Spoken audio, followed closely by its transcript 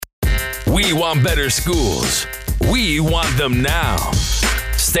We want better schools. We want them now.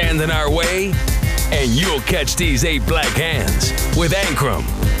 Stand in our way, and you'll catch these 8 black hands with Ankrum,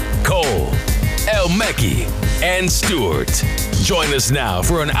 Cole, El Mekki, and Stewart. Join us now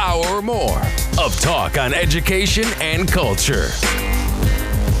for an hour or more of talk on education and culture.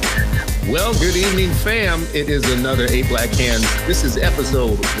 Well, good evening, fam. It is another 8 Black Hands. This is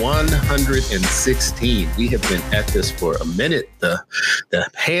episode 116. We have been at this for a minute. The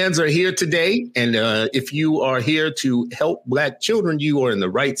hands are here today. And if you are here to help Black children, you are in the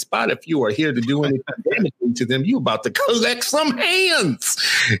right spot. If you are here to do anything damaging to them, you're about to collect some hands.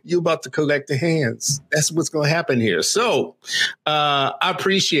 You're about to collect the hands. That's what's going to happen here. So I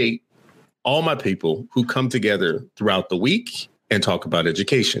appreciate all my people who come together throughout the week and talk about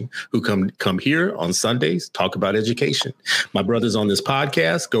education, who come here on Sundays, talk about education. My brothers on this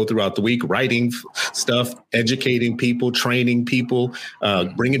podcast go throughout the week writing stuff, educating people, training people,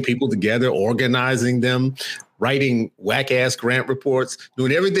 bringing people together, organizing them, writing whack-ass grant reports,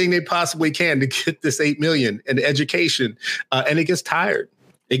 doing everything they possibly can to get this 8 million in education. And it gets tired.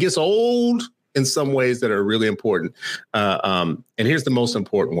 It gets old in some ways that are really important. And here's the most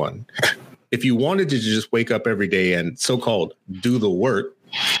important one. If you wanted to just wake up every day and so-called do the work,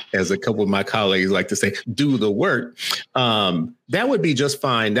 as a couple of my colleagues like to say, do the work, that would be just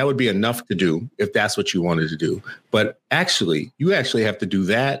fine. That would be enough to do if that's what you wanted to do. But actually, you actually have to do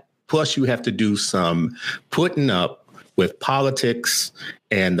that. Plus, you have to do some putting up with politics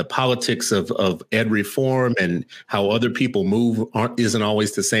and the politics of ed reform and how other people move isn't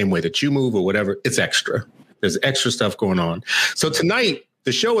always the same way that you move or whatever. It's extra. There's extra stuff going on. So tonight,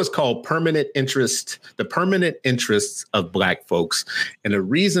 the show is called Permanent Interest, the Permanent Interests of Black Folks. And the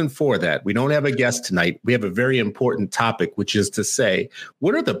reason for that, we don't have a guest tonight. We have a very important topic, which is to say,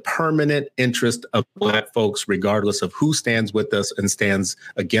 what are the permanent interests of Black folks, regardless of who stands with us and stands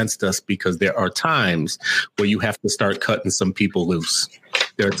against us? Because there are times where you have to start cutting some people loose.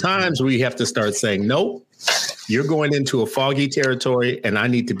 There are times where you have to start saying, nope, you're going into a foggy territory, and I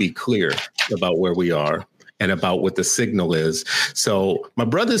need to be clear about where we are and about what the signal is. So my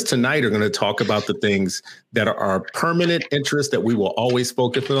brothers tonight are going to talk about the things that are our permanent interests that we will always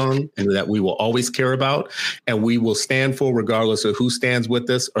focus on and that we will always care about, and we will stand for regardless of who stands with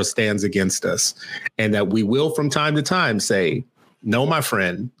us or stands against us. And that we will from time to time say, no, my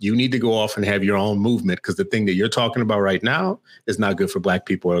friend, you need to go off and have your own movement because the thing that you're talking about right now is not good for Black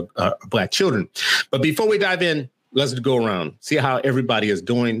people or Black children. But before we dive in, let's go around, see how everybody is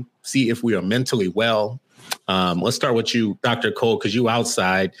doing, see if we are mentally well. Let's start with you, Dr. Cole, because you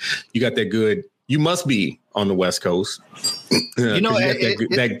outside. You got that good. You must be on the West Coast. You know,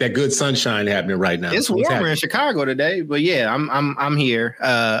 that good sunshine happening right now. It's warmer in Chicago today, but yeah, I'm here.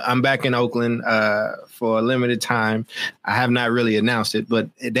 I'm back in Oakland for a limited time. I have not really announced it, but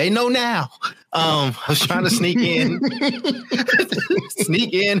they know now. I was trying to sneak in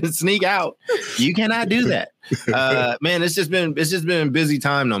and sneak out. You cannot do that, man. It's just been a busy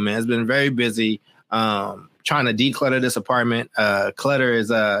time, though, man. It's been very busy. Trying to declutter this apartment. Clutter is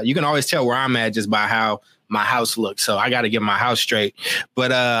you can always tell where I'm at just by how my house looks. So I got to get my house straight.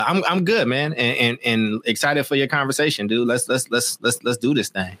 But I'm good, man, and excited for your conversation, dude. Let's do this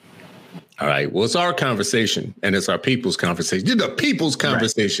thing. All right. Well, it's our conversation, and it's our people's conversation. It's the people's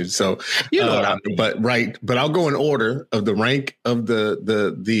conversation. Right. So, you know what I mean. But I'll go in order of the rank of the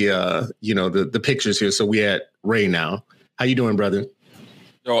pictures here. So we had Ray now. How you doing, brother?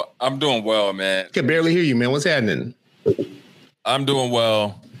 Yo, I'm doing well, man. I can barely hear you, man. What's happening? I'm doing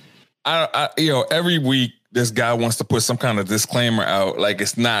well. I every week this guy wants to put some kind of disclaimer out, like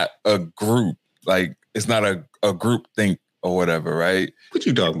it's not a group, like it's not a group think or whatever, right? What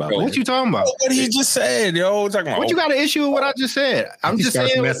you talking about? What you talking about? What he just said, yo. Talking about, what you got an issue with what I just said? He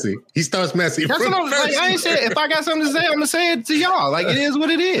starts messy. That's what I'm like. I ain't said if I got something to say, I'm gonna say it to y'all. Like it is what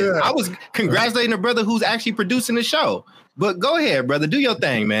it is. Yeah. I was congratulating a brother who's actually producing the show. But go ahead, brother. Do your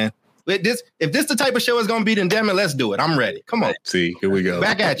thing, man. If this the type of show is gonna be, then damn it, let's do it. I'm ready. Come on. See, here we go.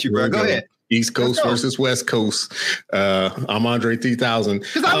 Back at you, bro. Go ahead. East Coast versus West Coast. I'm Andre 3000.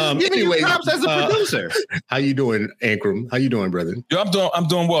 Because I was giving you props as a producer. How you doing, Ankrum? How you doing, brother? Yo, I'm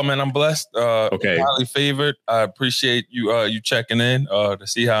doing well, man. I'm blessed. Okay. Highly favored. I appreciate you checking in to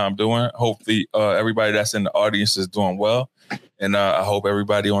see how I'm doing. Hopefully, everybody that's in the audience is doing well, and I hope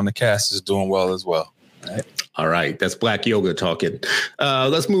everybody on the cast is doing well as well. All right, that's Black Yoga talking.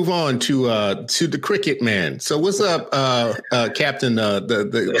 Let's move on to the Cricket Man. So, what's up, Captain,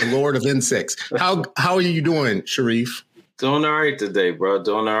 the Lord of Insects? How are you doing, Sharif? Doing all right today, bro.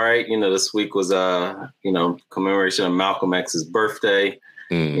 Doing all right. You know, this week was commemoration of Malcolm X's birthday.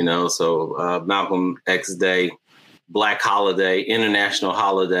 So Malcolm X Day. Black holiday, international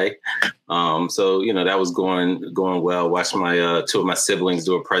holiday. So, that was going well. Watched my two of my siblings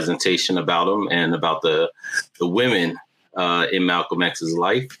do a presentation about them and about the women in Malcolm X's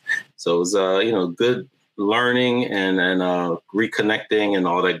life. So it was, good learning and reconnecting and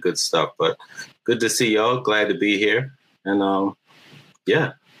all that good stuff. But good to see y'all. Glad to be here. And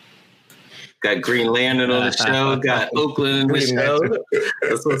yeah. Got Green Lantern on the show. Got Oakland in the show.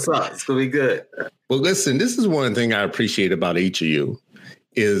 That's what's up. It's going to be good. Well, listen, this is one thing I appreciate about each of you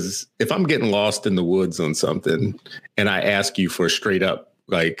is if I'm getting lost in the woods on something and I ask you for a straight up,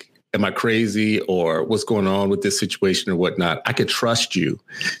 like, am I crazy or what's going on with this situation or whatnot? I could trust you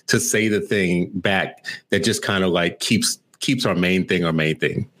to say the thing back that just kind of like keeps our main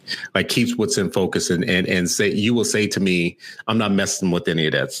thing, like keeps what's in focus and say, you will say to me, I'm not messing with any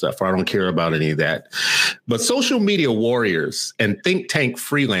of that stuff, or I don't care about any of that. But social media warriors and think tank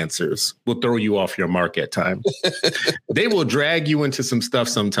freelancers will throw you off your mark at times. They will drag you into some stuff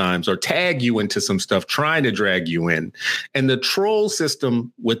sometimes or tag you into some stuff, trying to drag you in. And the troll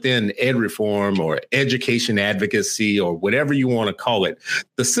system within ed reform or education advocacy or whatever you want to call it,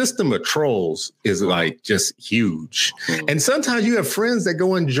 the system of trolls is like just huge. And sometimes you have friends that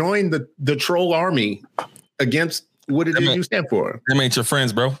go and join the troll army against what it is you stand for. Them ain't your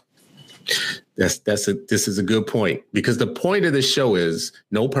friends, bro. This is a good point, because the point of the show is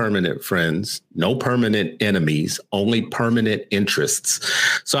no permanent friends, no permanent enemies, only permanent interests.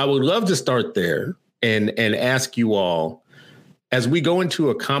 So I would love to start there and ask you all, as we go into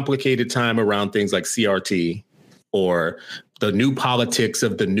a complicated time around things like CRT or the new politics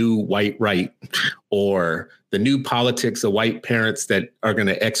of the new white right, or the new politics of white parents that are going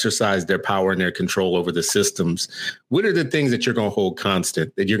to exercise their power and their control over the systems. What are the things that you're going to hold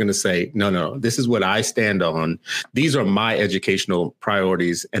constant, that you're going to say, no, this is what I stand on. These are my educational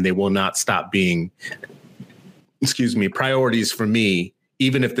priorities, and they will not stop being, priorities for me.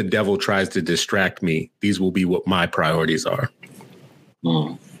 Even if the devil tries to distract me, these will be what my priorities are.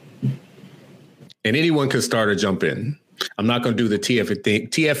 And anyone can start or jump in. I'm not going to do the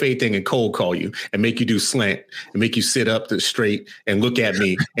TFA thing and cold call you and make you do slant and make you sit up straight and look at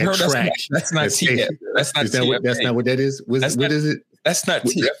me and track. That's not TFA. That's not what that is. What is it? That's not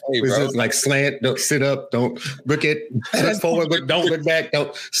TFA, bro. Is it like slant? Don't sit up. Don't look forward, but don't look back.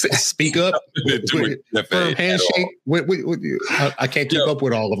 Don't speak up. Firm handshake. I can't keep up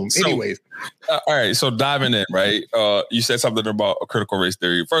with all of them. Anyways. All right. So diving in, right? You said something about a critical race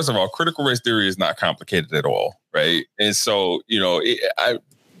theory. First of all, critical race theory is not complicated at all, right? And so,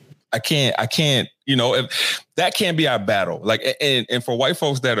 I can't, if that can't be our battle. Like, and for white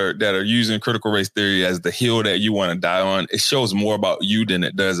folks that are using critical race theory as the hill that you want to die on, it shows more about you than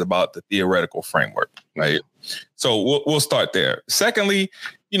it does about the theoretical framework, right? So we'll start there. Secondly,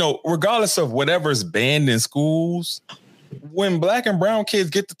 regardless of whatever's banned in schools, when Black and brown kids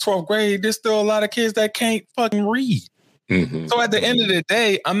get to 12th grade, there's still a lot of kids that can't fucking read. Mm-hmm. So at the end of the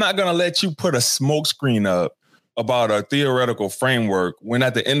day, I'm not going to let you put a smokescreen up about a theoretical framework when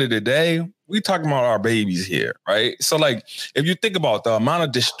at the end of the day, we talking about our babies here, right? So like, if you think about the amount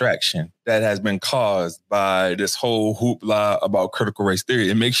of distraction that has been caused by this whole hoopla about critical race theory,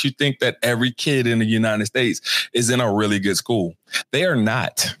 it makes you think that every kid in the United States is in a really good school. They are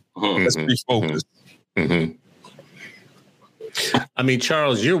not. Mm-hmm. Let's be focused. Mm-hmm. I mean,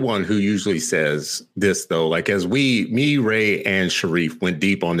 Charles, you're one who usually says this, though, like as me, Ray, and Sharif went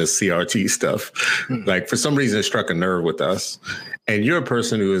deep on this CRT stuff, like for some reason it struck a nerve with us. And you're a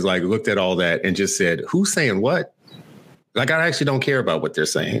person who has like looked at all that and just said, who's saying what? Like, I actually don't care about what they're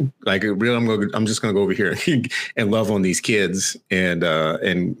saying. Like, really, I'm just going to go over here and love on these kids and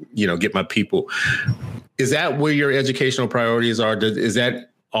get my people. Is that where your educational priorities are? Is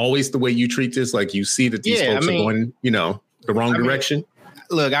that always the way you treat this? Like, you see that these folks are going, the wrong direction?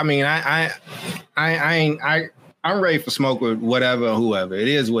 Look, I mean, I'm ready for smoke with whatever, whoever. It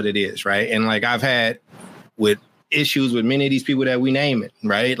is what it is, right? And like I've had with issues with many of these people that we name it,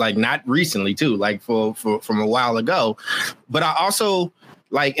 right? Like not recently too, like from a while ago. But I also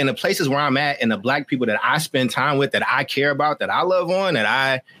like in the places where I'm at and the Black people that I spend time with, that I care about, that I love on, that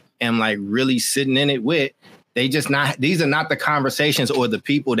I am like really sitting in it with, these are not the conversations or the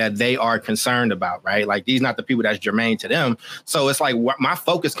people that they are concerned about, right? Like these are not the people that's germane to them. So it's like my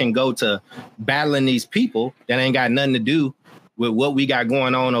focus can go to battling these people that ain't got nothing to do with what we got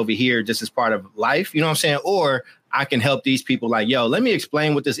going on over here just as part of life. You know what I'm saying? Or I can help these people like, yo, let me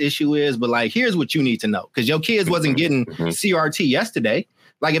explain what this issue is. But like, here's what you need to know. Because your kids wasn't getting CRT yesterday.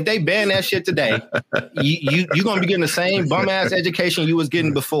 Like if they ban that shit today, you're going to be getting the same bum ass education you was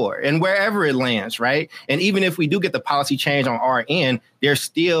getting before and wherever it lands. Right. And even if we do get the policy change on our end, there's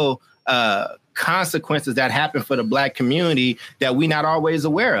still consequences that happen for the Black community that we not always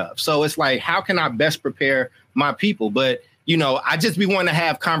aware of. So it's like, how can I best prepare my people? But I just be wanting to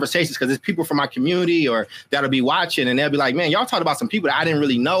have conversations because there's people from my community or that'll be watching and they'll be like, man, y'all talked about some people that I didn't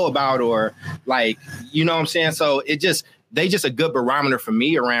really know about, or like, you know what I'm saying? So they just a good barometer for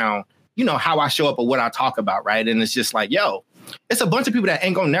me around, how I show up or what I talk about. Right. And it's just like, yo, it's a bunch of people that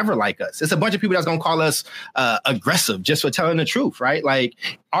ain't gonna never like us. It's a bunch of people that's gonna call us aggressive just for telling the truth. Right. Like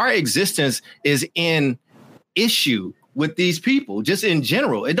our existence is in issue with these people, just in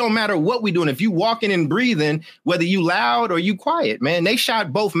general. It don't matter what we doing. If you walking and breathing, whether you loud or you quiet, man, they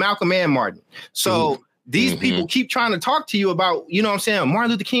shot both Malcolm and Martin. So these people keep trying to talk to you about, what I'm saying?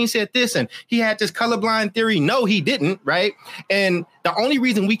 Martin Luther King said this and he had this colorblind theory. No, he didn't. Right. And the only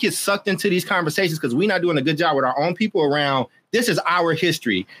reason we get sucked into these conversations because we're not doing a good job with our own people around this is our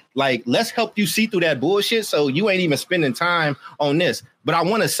history. Like, let's help you see through that bullshit. So you ain't even spending time on this. But I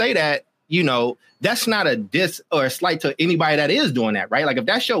want to say that, that's not a diss or a slight to anybody that is doing that, right? Like if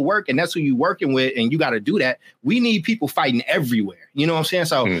that's your work and that's who you working with and you got to do that, we need people fighting everywhere. You know what I'm saying?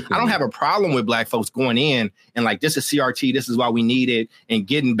 So I don't have a problem with Black folks going in and like, this is CRT, this is why we need it, and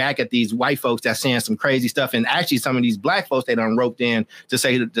getting back at these white folks that's saying some crazy stuff. And actually some of these Black folks, they done roped in to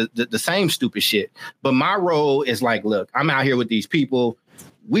say the same stupid shit. But my role is like, look, I'm out here with these people.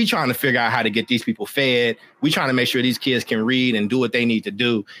 We trying to figure out how to get these people fed. We trying to make sure these kids can read and do what they need to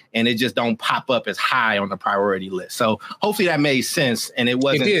do. And it just don't pop up as high on the priority list. So hopefully that made sense. And it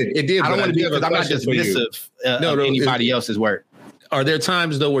wasn't. It did. I don't want to be, because I'm not dismissive of anybody else's work. Are there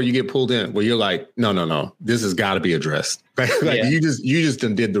times though where you get pulled in where you're like, no, this has got to be addressed? You just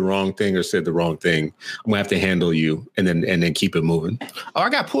did the wrong thing or said the wrong thing. I'm gonna have to handle you and then keep it moving. Oh, I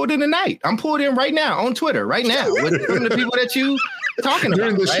got pulled in tonight. I'm pulled in right now on Twitter right now with the people that you talking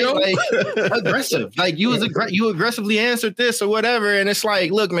during about the show. Like, aggressive. Like you aggressively answered this or whatever, and it's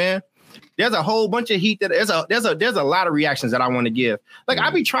like, look, man. There's a whole bunch of heat that there's a lot of reactions that I want to give. Like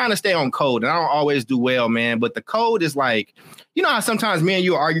I be trying to stay on code and I don't always do well, man. But the code is like, how sometimes me and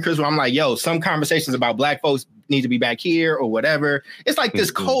you argue, Chris, where I'm like, yo, some conversations about Black folks need to be back here or whatever. It's like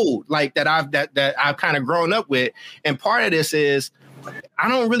this code like that I've kind of grown up with. And part of this is I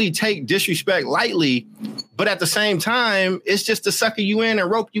don't really take disrespect lightly, but at the same time, it's just to sucker you in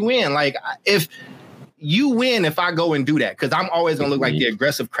and rope you in. Like if you win if I go and do that, because I'm always gonna look like the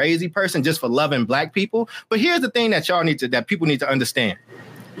aggressive, crazy person just for loving Black people. But here's the thing that people need to understand.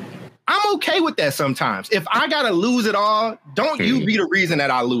 I'm okay with that sometimes. If I gotta lose it all, don't you be the reason that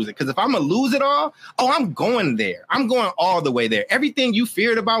I lose it. Because if I'm gonna lose it all, I'm going there. I'm going all the way there. Everything you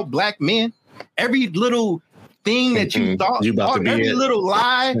feared about Black men, every little thing that you thought, every little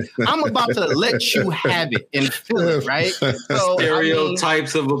lie, I'm about to let you have it and feel it, right? So,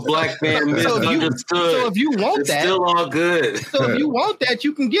 stereotypes of a Black man misunderstood. So if you want that, still all good. So if you want that,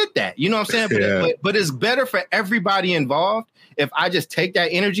 you can get that. You know what I'm saying? But it's better for everybody involved if I just take that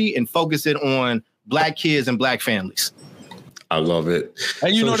energy and focus it on Black kids and Black families. I love it.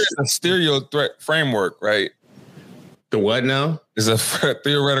 And there's a stereo threat framework, right? The what now? There's a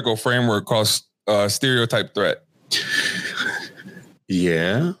theoretical framework called stereotype threat.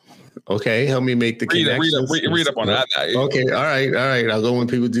 Yeah. Okay. Help me make the connection. Read up on that. Okay. All right. I'll go when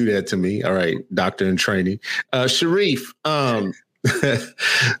people do that to me. All right. Doctor in training. Sharif,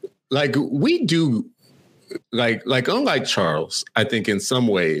 like we do, like unlike Charles, I think in some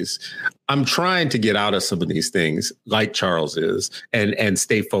ways I'm trying to get out of some of these things like Charles is and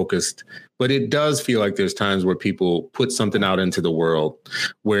stay focused. But it does feel like there's times where people put something out into the world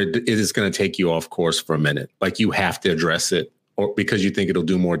where it is going to take you off course for a minute. Like you have to address it or because you think it'll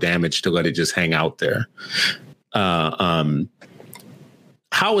do more damage to let it just hang out there.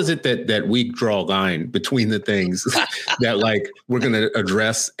 How is it that we draw a line between the things that like we're going to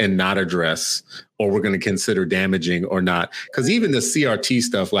address and not address, or we're going to consider damaging or not? Because even the CRT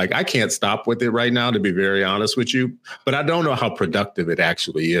stuff, like I can't stop with it right now, to be very honest with you. But I don't know how productive it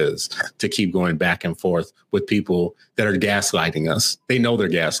actually is to keep going back and forth with people that are gaslighting us. They know they're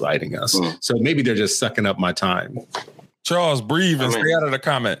gaslighting us. So maybe they're just sucking up my time. Charles, breathe and stay out of the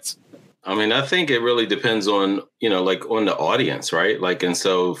comments. I mean, I think it really depends on, like on the audience, right? Like, and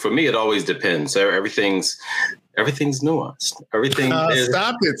so for me, it always depends. So everything's nuanced. Everything is.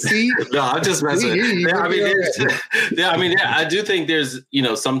 Stop it. See? No, I'm just messing. I do think there's,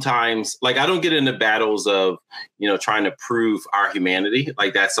 sometimes like I don't get into battles of, trying to prove our humanity.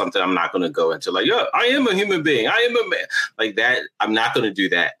 Like that's something I'm not going to go into. Like, I am a human being. I am a man. Like that. I'm not going to do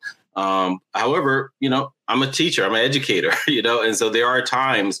that. However, I'm a teacher, I'm an educator, and so there are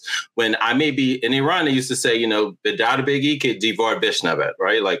times when I may be in Iran. They used to say, Bedar Begi ke Divar Bishnavet,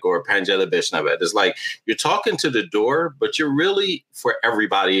 right? Like, or Panjela Bishnavet. It's like you're talking to the door, but you're really for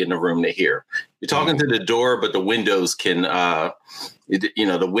everybody in the room to hear. You're talking to the door, but the windows can,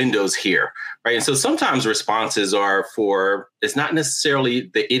 the windows hear, right? And so sometimes responses are it's not necessarily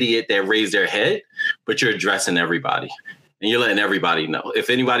the idiot that raised their head, but you're addressing everybody. And you're letting everybody know. If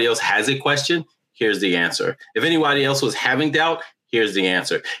anybody else has a question, here's the answer. If anybody else was having doubt, here's the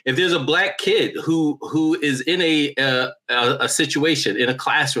answer. If there's a Black kid who is in a situation, in a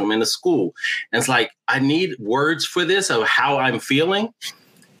classroom, in a school, and it's like, I need words for this of how I'm feeling,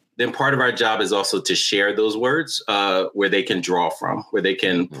 then part of our job is also to share those words where they can draw from, where they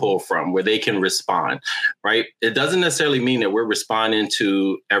can pull from, where they can respond, right? It doesn't necessarily mean that we're responding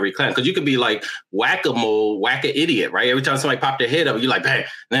to every class, because you could be like whack-a-mole, whack-a-idiot, right? Every time somebody popped their head up, you're like, bang,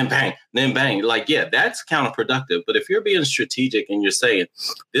 then bang, then bang. Like, yeah, that's counterproductive. But if you're being strategic and you're saying,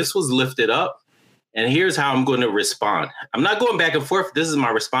 this was lifted up, and here's how I'm going to respond. I'm not going back and forth. This is my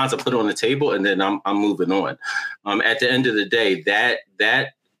response. I put it on the table, and then I'm moving on. At the end of the day, that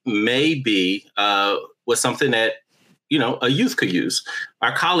may be was something that a youth could use,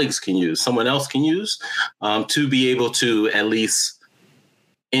 our colleagues can use, someone else can use to be able to at least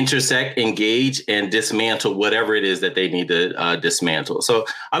intersect, engage, and dismantle whatever it is that they need to dismantle. So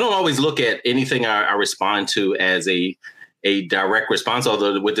I don't always look at anything I respond to as a direct response,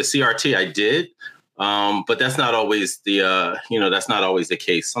 although with the CRT I did, but that's not always that's not always the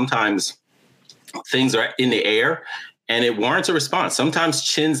case. Sometimes things are in the air and it warrants a response. Sometimes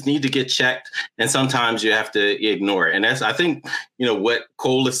chins need to get checked, and sometimes you have to ignore it. And that's, I think, what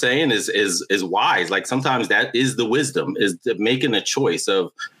Cole is saying is wise. Like, sometimes that is the wisdom, is making a choice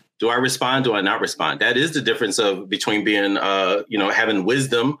of, do I respond? Do I not respond? That is the difference between being, having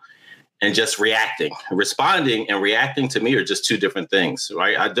wisdom and just reacting. Responding and reacting to me are just two different things,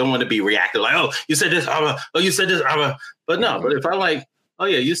 right? I don't want to be reactive like, oh, you said this, you said this, but no. But if I'm like, oh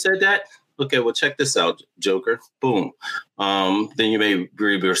yeah, you said that. Okay, well, check this out, Joker. Boom. Then you may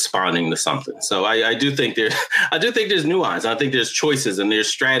be responding to something. So I do think there's nuance. I think there's choices and there's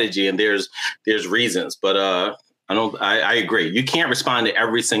strategy and there's reasons. But I agree. You can't respond to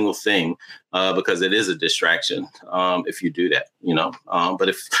every single thing because it is a distraction if you do that, But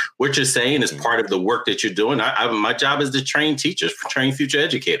if what you're saying is part of the work that you're doing, my job is to train teachers, train future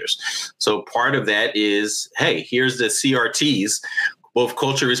educators. So part of that is, hey, here's the CRTs. Both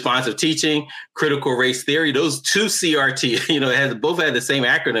culture responsive teaching, critical race theory, those two CRT, both had the same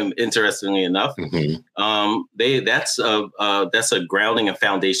acronym, interestingly enough. Mm-hmm. That's a grounding and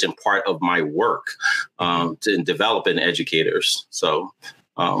foundation part of my work to developing educators. So,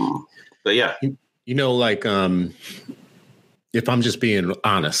 but yeah. If I'm just being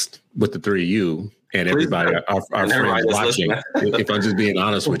honest with the three of you and everybody, our friends watching, if I'm just being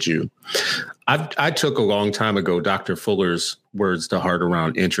honest with you, I took a long time ago Dr. Fuller's words to heart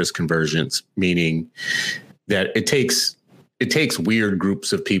around interest convergence, meaning that it takes weird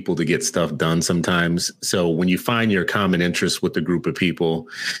groups of people to get stuff done sometimes. So when you find your common interest with a group of people,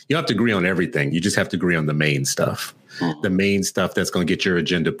 you don't have to agree on everything. You just have to agree on the main stuff. The main stuff that's going to get your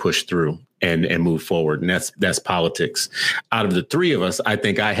agenda pushed through and move forward. And that's politics. Out of the three of us, I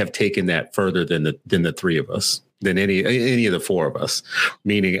think I have taken that further than the three of us, than any of the four of us,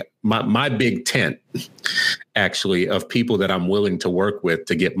 meaning my big tent actually of people that I'm willing to work with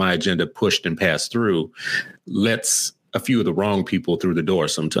to get my agenda pushed and passed through lets a few of the wrong people through the door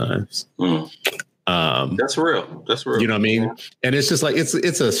sometimes. That's real. You know what I mean? Yeah. And it's just like,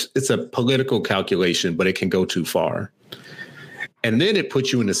 it's a political calculation, but it can go too far. And then it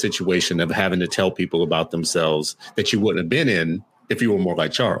puts you in a situation of having to tell people about themselves that you wouldn't have been in if you were more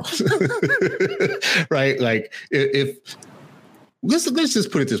like Charles, right? Like if let's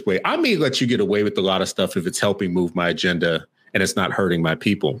just put it this way. I may let you get away with a lot of stuff if it's helping move my agenda and it's not hurting my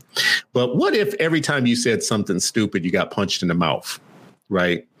people. But what if every time you said something stupid, you got punched in the mouth,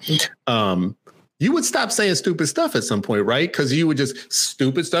 right? You would stop saying stupid stuff at some point, right? Because you would just,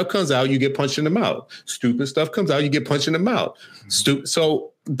 stupid stuff comes out, you get punched in the mouth. Stupid stuff comes out, you get punched in the mouth.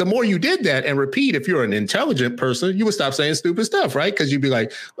 So the more you did that and repeat, if you're an intelligent person, you would stop saying stupid stuff, right? Because you'd be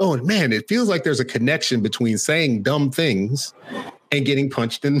like, oh man, it feels like there's a connection between saying dumb things and getting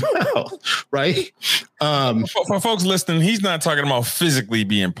punched in the mouth, right? For folks listening, he's not talking about physically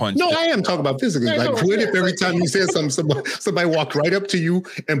being punched. No, I am talking about physically. Like, what if every time you said something, somebody walked right up to you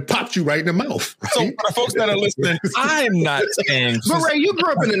and popped you right in the mouth? Right? So for the folks that are listening, I'm not saying. But Ray, you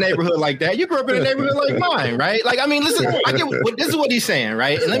grew up in a neighborhood like that. You grew up in a neighborhood like mine, right? Like, I mean, listen, I get this is what he's saying,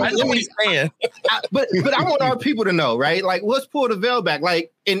 right? And let me saying. But I want our people to know, right? Like, let's pull the veil back.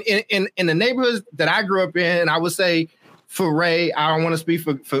 Like in the neighborhoods that I grew up in, and I would say for Ray, I don't want to speak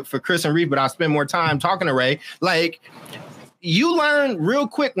for Chris and Reed, but I'll spend more time talking to Ray. Like, you learn real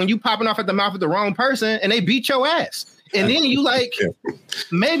quick when you popping off at the mouth with the wrong person and they beat your ass. And then you like,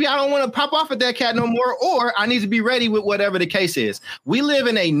 maybe I don't want to pop off at that cat no more, or I need to be ready with whatever the case is. We live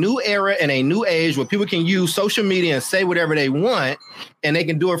in a new era and a new age where people can use social media and say whatever they want, and they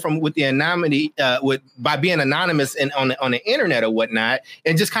can do it with the anonymity, by being anonymous and on the internet or whatnot,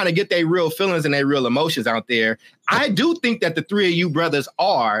 and just kind of get their real feelings and their real emotions out there. I do think that the three of you brothers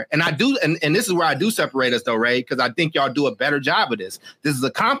are, and I do, and this is where I do separate us though, Ray, because I think y'all do a better job of this. This is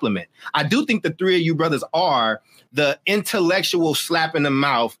a compliment. I do think the three of you brothers are the intellectual slap in the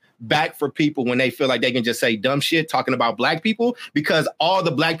mouth back for people when they feel like they can just say dumb shit talking about black people, because all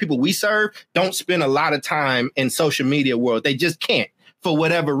the black people we serve don't spend a lot of time in social media world. They just can't for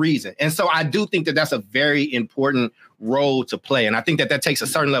whatever reason. And so I do think that that's a very important role to play. And I think that that takes a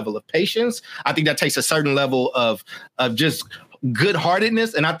certain level of patience. I think that takes a certain level of just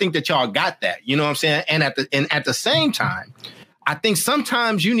good-heartedness. And I think that y'all got that, you know what I'm saying? And at the same time, I think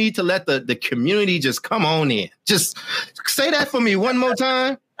sometimes you need to let the community just come on in. Just say that for me one more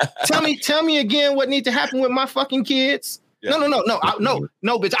time. Tell me again what needs to happen with my fucking kids. Yeah.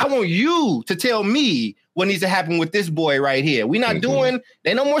 No, bitch. I want you to tell me what needs to happen with this boy right here. We're not doing,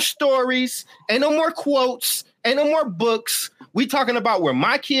 ain't no more stories, ain't no more quotes, ain't no more books. We talking about where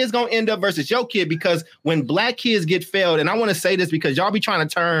my kid's gonna end up versus your kid, because when black kids get failed, and I want to say this because y'all be trying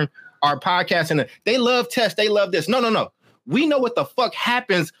to turn our podcast into, they love tests, they love this. No. We know what the fuck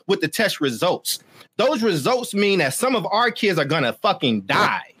happens with the test results. Those results mean that some of our kids are gonna fucking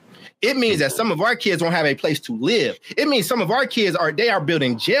die. It means that some of our kids won't have a place to live. It means some of our kids are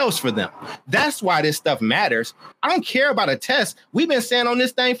building jails for them. That's why this stuff matters. I don't care about a test. We've been saying on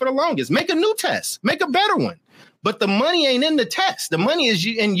this thing for the longest. Make a new test. Make a better one. But the money ain't in the test. The money is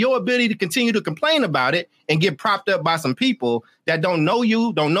in your ability to continue to complain about it and get propped up by some people that don't know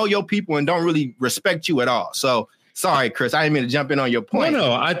you, don't know your people, and don't really respect you at all. So sorry, Chris, I didn't mean to jump in on your point.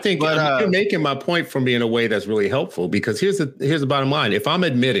 No, I think you're making my point for me in a way that's really helpful, because here's the bottom line. If I'm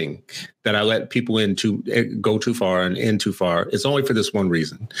admitting that I let people go too far and in too far, it's only for this one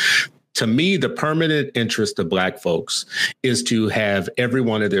reason. To me, the permanent interest of black folks is to have every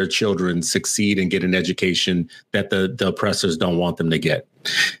one of their children succeed and get an education that the oppressors don't want them to get.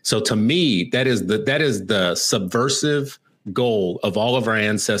 So to me, that is the subversive goal of all of our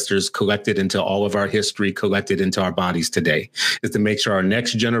ancestors collected into all of our history, collected into our bodies today, is to make sure our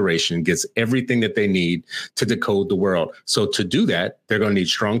next generation gets everything that they need to decode the world. So to do that, they're going to need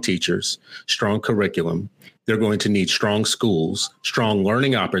strong teachers, strong curriculum. They're going to need strong schools, strong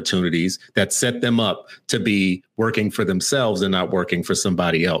learning opportunities that set them up to be working for themselves and not working for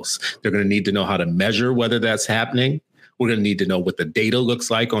somebody else. They're going to need to know how to measure whether that's happening. We're going to need to know what the data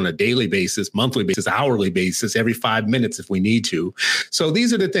looks like on a daily basis, monthly basis, hourly basis, every 5 minutes if we need to. So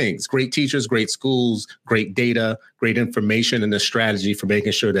these are the things: great teachers, great schools, great data, great information, and a strategy for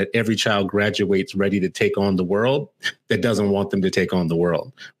making sure that every child graduates ready to take on the world that doesn't want them to take on the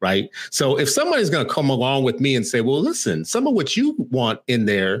world, right? So if somebody's going to come along with me and say, well, listen, some of what you want in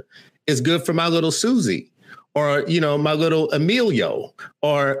there is good for my little Susie, or, my little Emilio,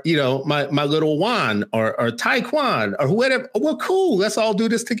 or, my little Juan or Taekwon or whatever. Well, cool. Let's all do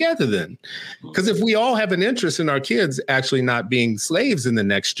this together then. Because if we all have an interest in our kids actually not being slaves in the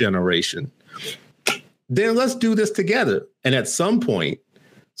next generation, then let's do this together. And at some point,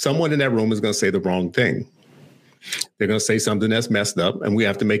 someone in that room is going to say the wrong thing. They're going to say something that's messed up, and we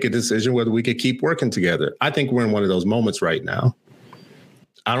have to make a decision whether we could keep working together. I think we're in one of those moments right now.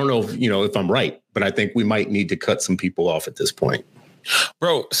 I don't know if I'm right, but I think we might need to cut some people off at this point.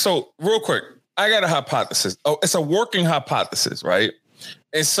 Bro, so real quick, I got a hypothesis. Oh, it's a working hypothesis, right?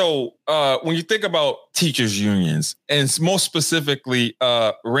 And so when you think about teachers unions, and most specifically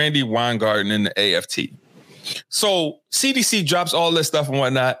Randi Weingarten in the AFT. So CDC drops all this stuff and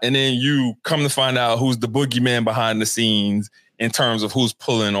whatnot, and then you come to find out who's the boogeyman behind the scenes in terms of who's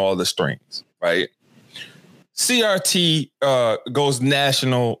pulling all the strings, right? CRT goes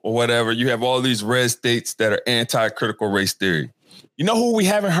national or whatever. You have all these red states that are anti-critical race theory. You know who we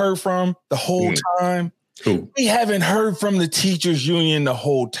haven't heard from the whole time? Who? We haven't heard from the teachers union the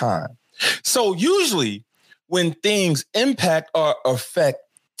whole time. So usually when things impact or affect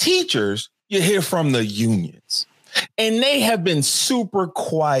teachers, you hear from the unions. And they have been super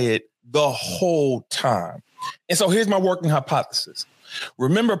quiet the whole time. And so here's my working hypothesis.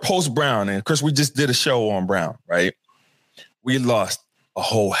 Remember post-Brown, and Chris, we just did a show on Brown, right? We lost a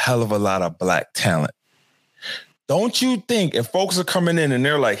whole hell of a lot of black talent. Don't you think if folks are coming in and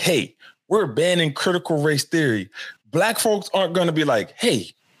they're like, hey, we're banning critical race theory, black folks aren't going to be like,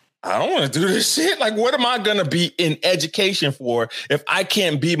 hey, I don't want to do this shit. Like, what am I going to be in education for if I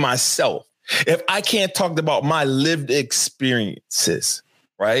can't be myself? If I can't talk about my lived experiences,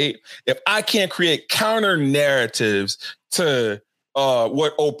 right? If I can't create counter narratives to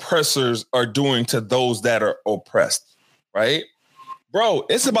what oppressors are doing to those that are oppressed, right? Bro,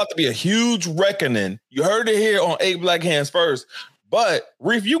 it's about to be a huge reckoning. You heard it here on 8 Black Hands First. But,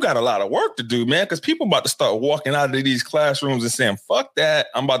 Reef, you got a lot of work to do, man, because people about to start walking out of these classrooms and saying, fuck that,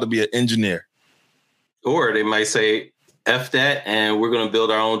 I'm about to be an engineer. Or they might say, F that, and we're going to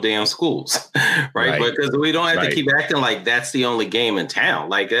build our own damn schools, right? Because we don't have to keep acting like that's the only game in town.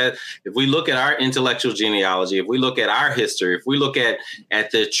 Like that, if we look at our intellectual genealogy, if we look at our history, if we look at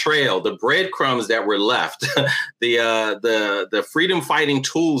the trail, the breadcrumbs that were left, the freedom fighting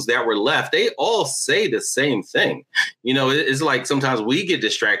tools that were left, they all say the same thing. You know, it's like sometimes we get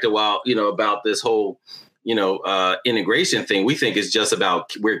distracted while, you know, about this whole integration thing. We think it's just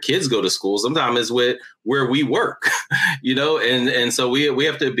about where kids go to school. Sometimes it's with where we work, you know, and so we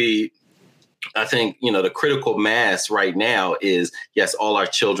have to be, I think, you know, the critical mass right now is, yes, all our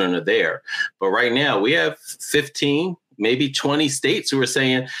children are there. But right now we have 15, maybe 20 states who are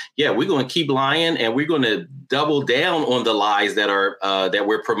saying, yeah, we're going to keep lying and we're going to double down on the lies that are that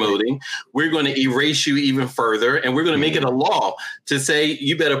we're promoting. We're going to erase you even further. And we're going to make it a law to say,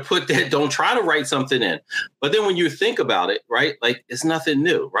 you better put that, don't try to write something in. But then when you think about it, right, like it's nothing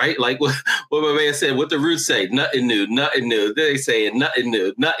new, right? Like what my man said, what the roots say, nothing new, nothing new. They say nothing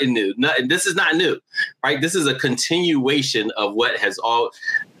new, nothing new, nothing. This is not new, right? This is a continuation of what has all.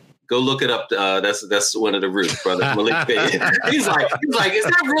 Go look it up. That's one of the roots, brother. Malik he's like, is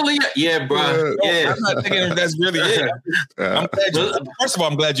that really it? Yeah, bro. Yeah. I'm not thinking if that's really it. I'm glad first of all,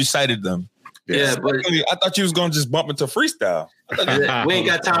 I'm glad you cited them. Yeah, but I thought you was gonna just bump into freestyle. We ain't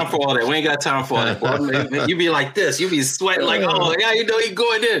got time for all that. We ain't got time for all that. You be like this. You be sweating like, oh yeah, you know he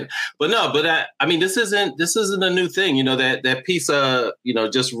going in. But no, but I mean, this isn't a new thing. You know that piece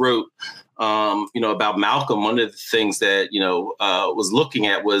just wrote. About Malcolm, one of the things that, was looking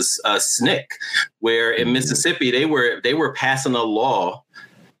at was SNCC, where in Mississippi, they were passing a law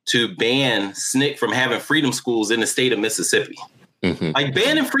to ban SNCC from having freedom schools in the state of Mississippi. Mm-hmm. Like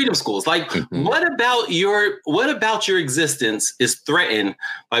banning freedom schools. Like what about your existence is threatened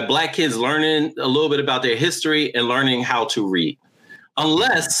by Black kids learning a little bit about their history and learning how to read?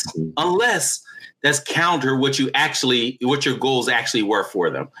 Unless that's counter what your goals actually were for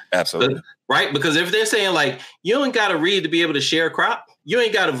them. Absolutely. Right? Because if they're saying like, you ain't got to read to be able to share a crop, you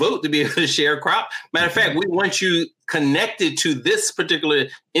ain't got to vote to be able to share a crop. Matter of fact, we want you connected to this particular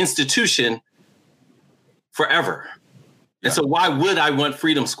institution forever. And so why would I want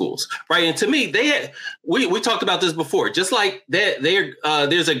freedom schools? Right. And to me, we talked about this before, just like there's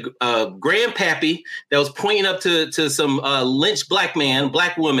a grandpappy that was pointing up to some lynched black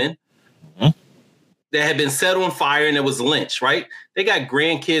woman that had been set on fire and it was lynched, right? They got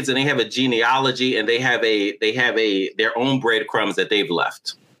grandkids and they have a genealogy and they have their own breadcrumbs that they've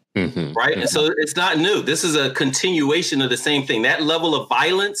left. Mm-hmm. Right. And so it's not new. This is a continuation of the same thing. That level of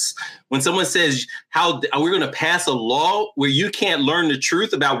violence, when someone says how we're going to pass a law where you can't learn the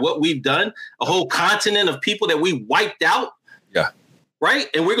truth about what we've done, a whole continent of people that we wiped out. Yeah. Right.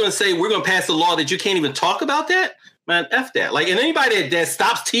 And we're going to say we're going to pass a law that you can't even talk about that. Man, F that. Like, and anybody that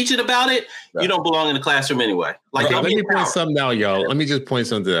stops teaching about it, you don't belong in the classroom anyway. Like, let me point something out, y'all. Let me just point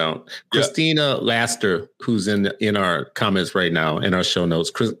something out. Christina Laster, who's in our comments right now, in our show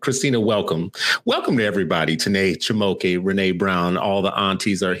notes. Christina, welcome. Welcome to everybody. Tanae Chimoke, Renee Brown, all the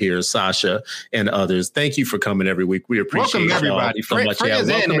aunties are here, Sasha and others. Thank you for coming every week. We appreciate everybody so much. Yeah,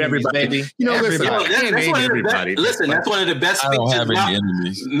 welcome everybody. Baby. You know, listen, that's one of the best I don't have any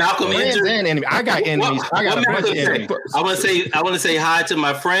enemies. Malcolm X. I got enemies. I got a bunch of enemies. I want to say hi to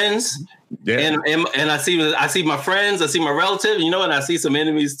my friends. Yeah. And I see my friends, I see my relatives, and I see some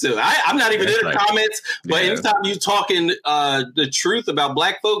enemies too. I'm not even in the comments, but anytime you talking the truth about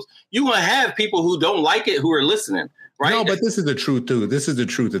Black folks, you're gonna have people who don't like it who are listening. Right? No, but this is the truth too. This is the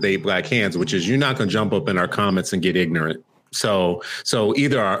truth of the 8 Black Hands, which is you're not gonna jump up in our comments and get ignorant. So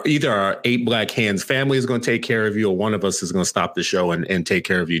either our 8 Black Hands family is going to take care of you, or one of us is going to stop the show and take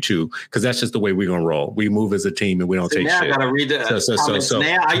care of you too, because that's just the way we're going to roll. We move as a team and we don't take now shit. I gotta read the comments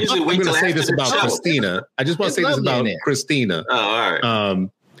now. I usually wait till say after this the about show. Christina. I just want to say this about Christina. Oh, all right.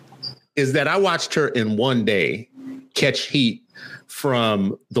 Is that I watched her in one day catch heat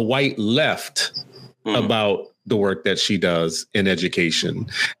from the white left about the work that she does in education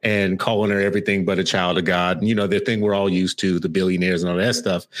and calling her everything but a child of God. And, you know, the thing we're all used to, the billionaires and all that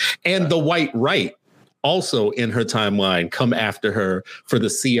stuff. And the white right also in her timeline come after her for the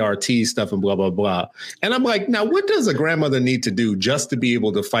CRT stuff and blah, blah, blah. And I'm like, now what does a grandmother need to do just to be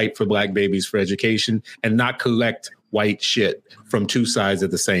able to fight for Black babies for education and not collect white shit from two sides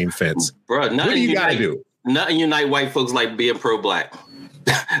of the same fence? Bro, what do you got to do? Nothing unite white folks like being pro-Black.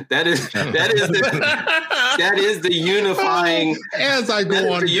 that is the unifying. As I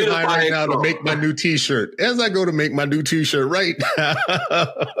go on tonight right now to make my new T-shirt. As I go to make my new T-shirt right now,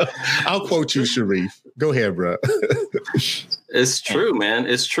 I'll quote you, Sharif. Go ahead, bro. It's true, man.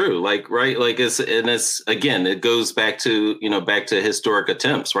 It's true. Like, right. Like it's again, it goes back to historic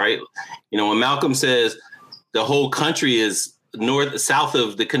attempts, right? You know, when Malcolm says the whole country is south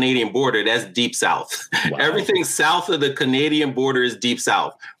of the Canadian border, that's deep south. Wow. Everything south of the Canadian border is deep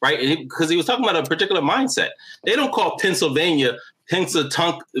south, right? Because he was talking about a particular mindset. They don't call Pennsylvania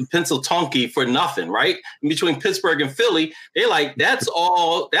Pennsyltonky for nothing, right? In between Pittsburgh and Philly, they're like, that's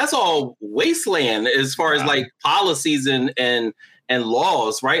all wasteland as far as like policies and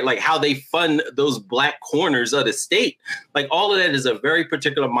laws, right? Like how they fund those Black corners of the state. Like all of that is a very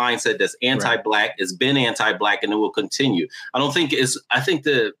particular mindset that's anti-Black, has been anti-Black, and it will continue. I think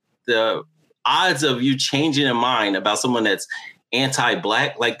the odds of you changing your mind about someone that's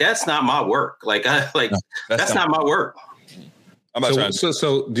anti-Black, like that's not my work. Like that's not my work. I'm not trying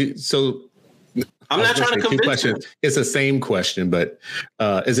to convince you. It's the same question, but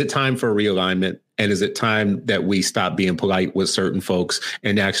is it time for realignment? And is it time that we stop being polite with certain folks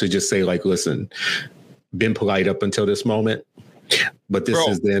and actually just say, like, listen, been polite up until this moment, but this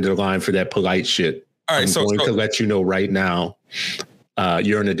is the end of the line for that polite shit. All right, I'm going to let you know right now,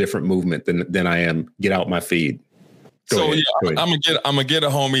 you're in a different movement than I am. Get out my feed. Go ahead. I'm gonna get a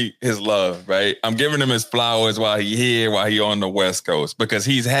homie his love, right? I'm giving him his flowers while he on the West Coast, because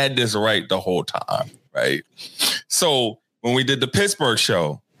he's had this right the whole time, right? So when we did the Pittsburgh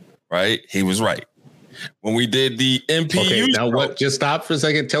show, right, he was right. When we did the MPU now show, what? Just stop for a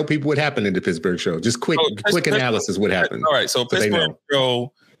second. Tell people what happened in the Pittsburgh show. Just quick analysis. What happened? All right. So Pittsburgh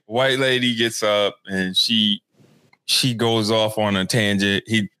show, white lady gets up and she goes off on a tangent.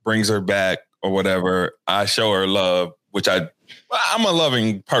 He brings her back or whatever. I show her love, which I'm a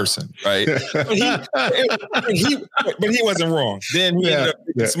loving person, right? But he wasn't wrong. Then he ended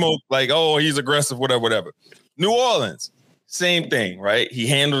up smoke like, oh, he's aggressive, whatever. New Orleans. Same thing, right? He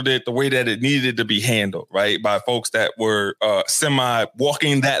handled it the way that it needed to be handled, right? By folks that were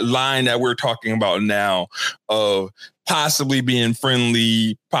walking that line that we're talking about now of possibly being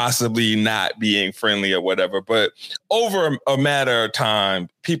friendly, possibly not being friendly or whatever. But over a matter of time,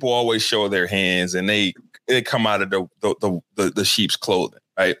 people always show their hands and they come out of the sheep's clothing,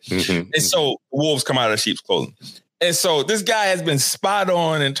 right? Mm-hmm. And so wolves come out of sheep's clothing. And so this guy has been spot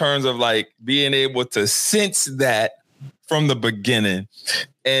on in terms of like being able to sense that from the beginning.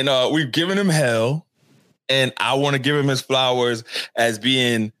 And we've given him hell. And I want to give him his flowers as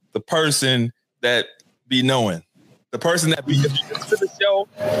being the person that be knowing. The person that be, if you listen to the show,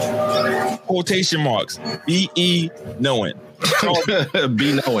 quotation marks, B-E knowing.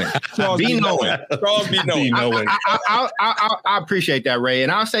 Be knowing. Charles be knowing. Charles be knowing. I appreciate that, Ray.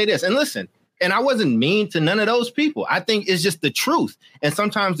 And I'll say this. And listen, and I wasn't mean to none of those people. I think it's just the truth. And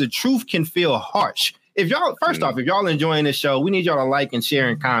sometimes the truth can feel harsh. If y'all, first off, if y'all enjoying this show, we need y'all to like and share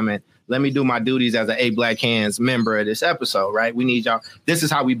and comment. Let me do my duties as an 8 Black Hands member of this episode, right? We need y'all. This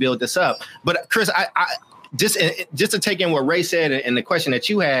is how we build this up. But Chris, I just to take in what Ray said and the question that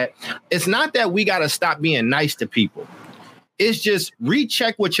you had, it's not that we got to stop being nice to people. It's just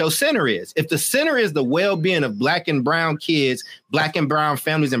recheck what your center is. If the center is the well-being of Black and brown kids, Black and brown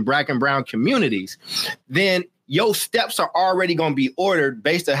families, and Black and brown communities, then your steps are already going to be ordered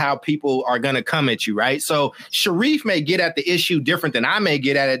based on how people are going to come at you, right? So Sharif may get at the issue different than I may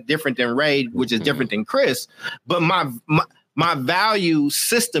get at it, different than Ray, which is different than Chris. But my value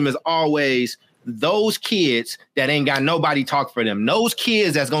system is always those kids that ain't got nobody talk for them. Those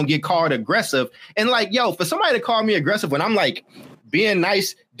kids that's going to get called aggressive. And like, yo, for somebody to call me aggressive when I'm like being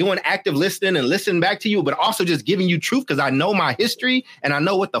nice, doing active listening and listening back to you, but also just giving you truth because I know my history and I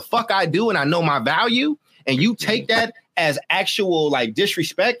know what the fuck I do and I know my value. And you take that as actual like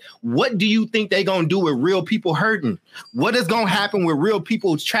disrespect, what do you think they're gonna do with real people hurting? What is gonna happen with real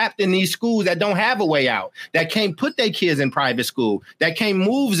people trapped in these schools that don't have a way out, that can't put their kids in private school, that can't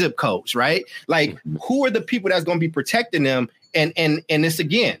move zip codes, right? Like, who are the people that's gonna be protecting them? And this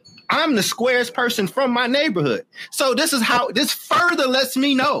again, I'm the squarest person from my neighborhood. So this is how this further lets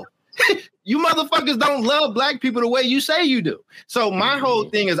me know you motherfuckers don't love black people the way you say you do. So my whole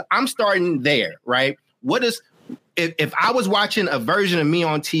thing is I'm starting there, right? What is if I was watching a version of me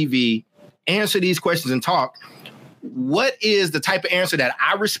on TV answer these questions and talk, what is the type of answer that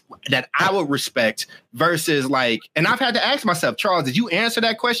I would respect versus like, and I've had to ask myself, Charles, did you answer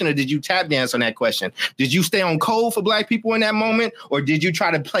that question or did you tap dance on that question? Did you stay on code for black people in that moment or did you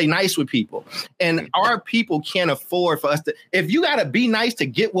try to play nice with people? And our people can't afford for us to, if you got to be nice to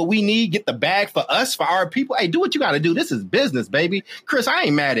get what we need, get the bag for us, for our people, hey, do what you got to do. This is business, baby. Chris, I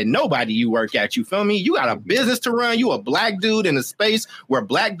ain't mad at nobody you work at, you feel me? You got a business to run. You a black dude in a space where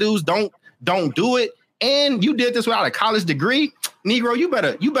black dudes don't do it. And you did this without a college degree, Negro,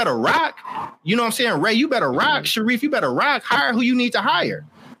 you better rock. You know what I'm saying? Ray, you better rock. Sharif, you better rock. Hire who you need to hire.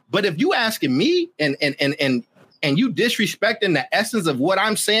 But if you asking me and you disrespecting the essence of what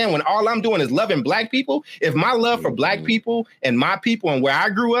I'm saying when all I'm doing is loving black people, if my love for black people and my people and where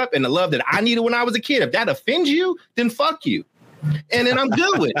I grew up and the love that I needed when I was a kid, if that offends you, then fuck you. And then I'm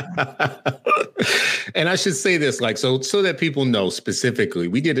good with it. And I should say this, like, so that people know specifically,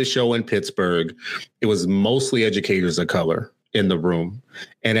 we did a show in Pittsburgh. It was mostly educators of color in the room.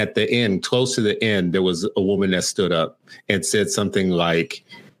 And at the end, close to the end, there was a woman that stood up and said something like,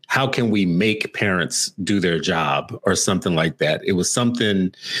 how can we make parents do their job or something like that? It was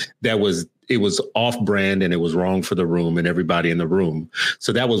something that was off brand and it was wrong for the room and everybody in the room.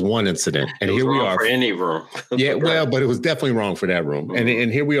 So that was one incident. And here we are for any room. Yeah, well, but it was definitely wrong for that room. And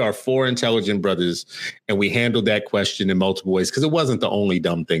here we are, 4 intelligent brothers, and we handled that question in multiple ways because it wasn't the only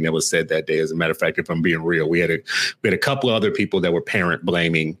dumb thing that was said that day. As a matter of fact, if I'm being real, we had a couple of other people that were parent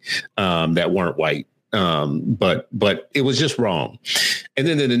blaming that weren't white. But it was just wrong. And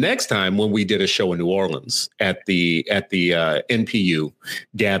then the next time when we did a show in New Orleans at the NPU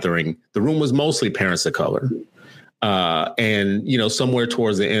gathering, the room was mostly parents of color. And, you know, somewhere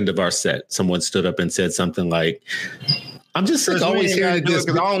towards the end of our set, someone stood up and said something like, I'm just sick always hearing this.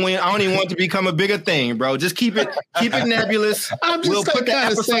 I don't even want it to become a bigger thing, bro. Just keep it nebulous. We'll put the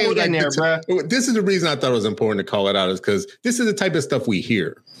episode in there, bro. This is the reason I thought it was important to call it out, is because this is the type of stuff we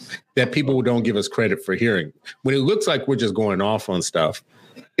hear that people don't give us credit for hearing. When it looks like we're just going off on stuff,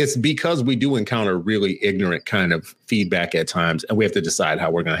 it's because we do encounter really ignorant kind of feedback at times, and we have to decide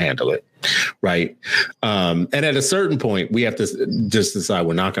how we're going to handle it, right? And at a certain point, we have to just decide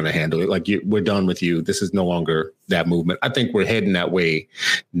we're not going to handle it. Like, we're done with you. This is no longer that movement. I think we're heading that way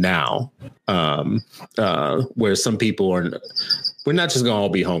now, where some people we're not just going to all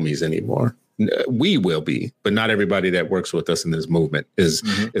be homies anymore. We will be, but not everybody that works with us in this movement is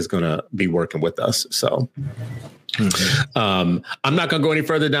going to be working with us. So I'm not going to go any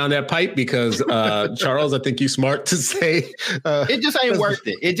further down that pipe because Charles, I think you're smart to say it just ain't worth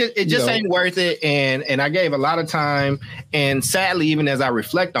it. It just ain't worth it. And I gave a lot of time. And sadly, even as I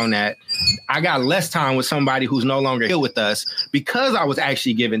reflect on that, I got less time with somebody who's no longer here with us because I was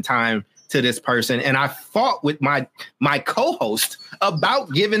actually giving time to this person. And I fought with my co-host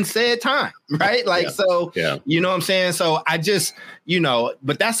about giving said time, right? Like, you know what I'm saying? So I just,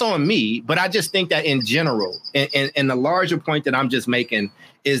 but that's on me. But I just think that in general, and the larger point that I'm just making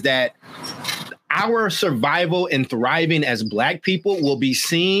is that our survival and thriving as Black people will be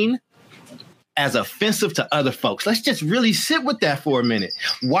seen as offensive to other folks. Let's just really sit with that for a minute.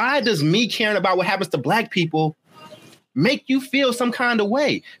 Why does me caring about what happens to Black people make you feel some kind of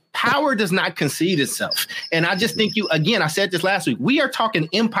way? Power does not concede itself. And I just think I said this last week, we are talking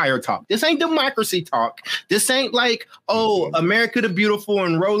empire talk. This ain't democracy talk. This ain't like, America the Beautiful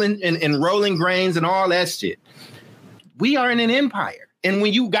and rolling grains and all that shit. We are in an empire. And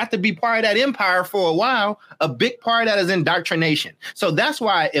when you got to be part of that empire for a while, a big part of that is indoctrination. So that's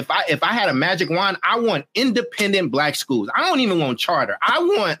why if I had a magic wand, I want independent Black schools. I don't even want charter. I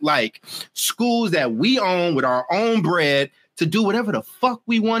want like schools that we own with our own bread to do whatever the fuck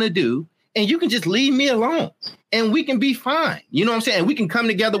we want to do. And you can just leave me alone and we can be fine. You know what I'm saying? And we can come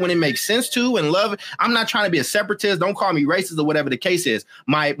together when it makes sense to and love. I'm not trying to be a separatist. Don't call me racist or whatever the case is.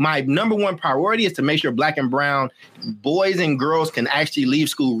 My number one priority is to make sure Black and brown boys and girls can actually leave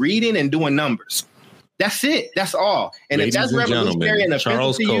school reading and doing numbers. That's it. That's all. And ladies if that's and revolutionary gentlemen, and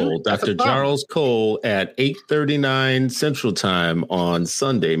Charles offensive to Cole, you, that's a Dr. problem. Charles Cole at 8:39 Central Time on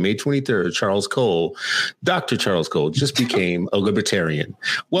Sunday, May 23rd. Charles Cole, Dr. Charles Cole, just became a libertarian.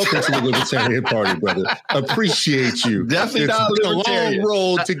 Welcome to the Libertarian Party, brother. Appreciate you. Definitely It's not a been a libertarian.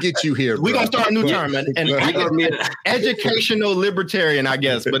 long road to get you here. We're bro. going to start a new term, and educational libertarian, I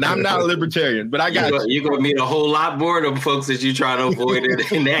guess, but I'm not a libertarian, but I got you. You're going to meet a whole lot more of them folks that you try to avoid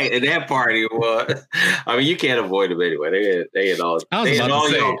in that party. Well, I mean, you can't avoid them anyway. They in all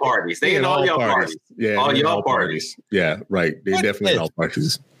y'all parties. They in all y'all parties. Yeah, all y'all parties. Yeah, right. They definitely in all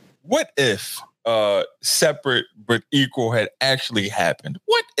parties. What if separate but equal had actually happened?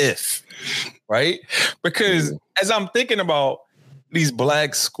 What if? Right? Because as I'm thinking about these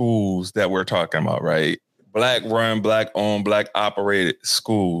black schools that we're talking about, right? Black run, black owned, black operated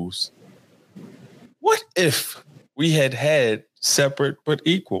schools. What if we had separate but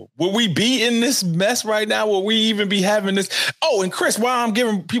equal? Would we be in this mess right now? Will we even be having this? Oh, and Chris, while I'm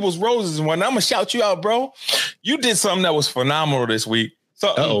giving people's roses and whatnot, I'm gonna shout you out, bro. You did something that was phenomenal this week.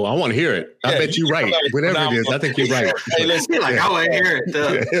 Oh, I want to hear it. I bet you're right. Whatever it is, I think you're right. Hey, listen, I want to hear it.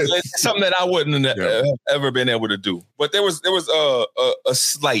 It's something that I wouldn't have ever been able to do. But there was a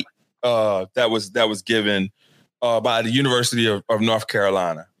slight that was given by the University of North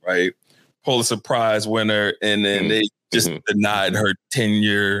Carolina, right? Pulitzer Prize winner, and then they just denied her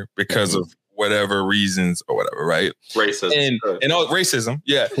tenure because of whatever reasons or whatever, right? Racism and all racism,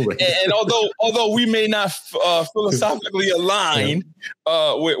 yeah. And although we may not philosophically align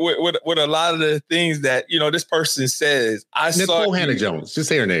with a lot of the things that this person says, Nicole Hannah-Jones, just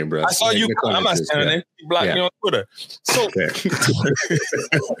say her name, bro. I saw you. I'm not saying her name. You blocked me on Twitter. So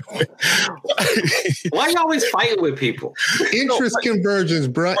why you always fighting with people? Interest convergence,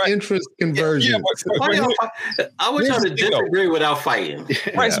 bro. Right. Interest convergence. Yeah, I want y'all to disagree without fighting.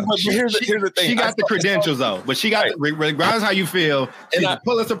 Right. But here's the thing. She got the credentials though, but she got regardless how you feel, she's a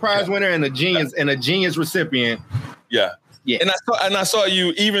Pulitzer Prize winner and a genius recipient. Yeah. Yeah. And I saw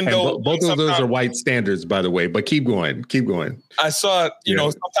you, even though both of those are white standards, by the way, but keep going. I saw,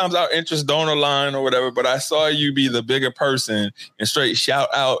 sometimes our interests don't align or whatever, but I saw you be the bigger person and straight shout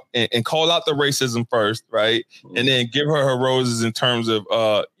out and call out the racism first, right? And then give her roses in terms of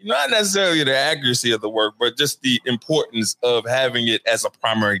not necessarily the accuracy of the work, but just the importance of having it as a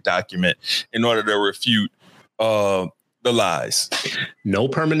primary document in order to refute the lies. No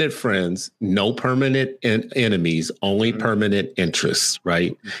permanent friends, no permanent enemies, only permanent interests,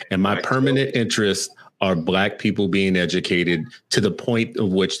 right? And my permanent interests are Black people being educated to the point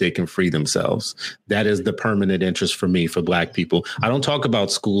of which they can free themselves. That is the permanent interest for me, for Black people. I don't talk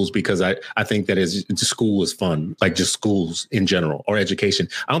about schools because I think that school is fun, like just schools in general or education.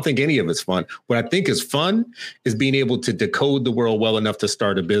 I don't think any of it's fun. What I think is fun is being able to decode the world well enough to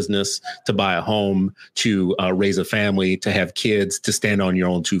start a business, to buy a home, to raise a family, to have kids, to stand on your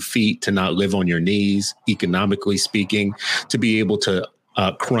own 2 feet, to not live on your knees, economically speaking, to be able to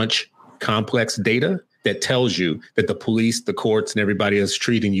crunch complex data that tells you that the police, the courts, and everybody is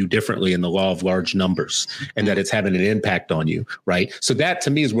treating you differently in the law of large numbers, and that it's having an impact on you, right? So that,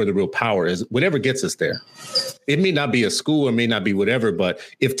 to me, is where the real power is. Whatever gets us there. It may not be a school, it may not be whatever, but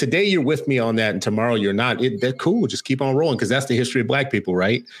if today you're with me on that and tomorrow you're not, that's cool. Just keep on rolling, because that's the history of Black people,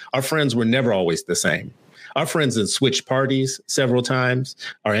 right? Our friends were never always the same. Our friends have switched parties several times.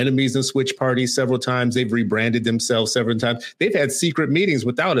 Our enemies have switched parties several times. They've rebranded themselves several times. They've had secret meetings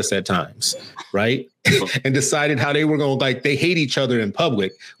without us at times, right? And decided how they were going to, they hate each other in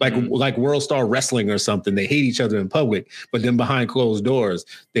public, like World Star Wrestling or something. They hate each other in public, but then behind closed doors,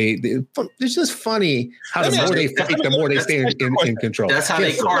 it's just funny how the more they fight, the more they stay in control. That's how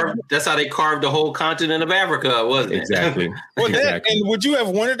they carved the whole continent of Africa, wasn't it? Exactly. And would you have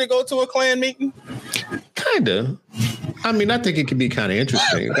wanted to go to a Klan meeting? Kind of. I mean, I think it could be kind of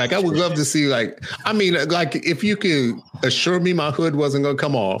interesting. I would love to see, if you could assure me my hood wasn't going to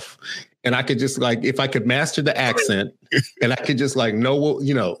come off, and I could just if I could master the accent and I could just know,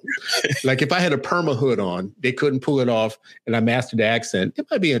 if I had a perma hood on, they couldn't pull it off and I mastered the accent, it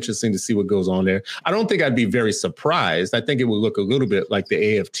might be interesting to see what goes on there. I don't think I'd be very surprised. I think it would look a little bit like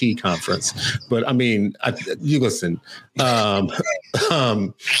the AFT conference, but I mean, you listen, I'm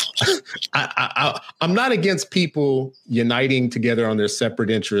not against people uniting together on their separate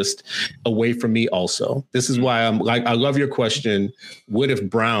interest away from me also. This is why I love your question. What if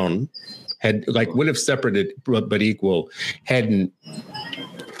Brown had what if separated but equal hadn't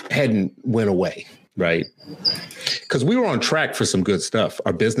went away, right? Because we were on track for some good stuff.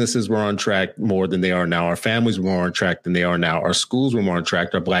 Our businesses were on track more than they are now. Our families were more on track than they are now. Our schools were more on track.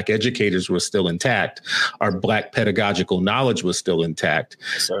 Our Black educators were still intact. Our Black pedagogical knowledge was still intact.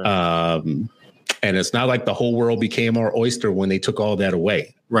 And it's not like the whole world became our oyster when they took all that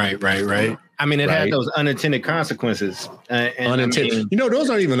away. Right. I mean, it had those unintended consequences. Unintended. I mean, those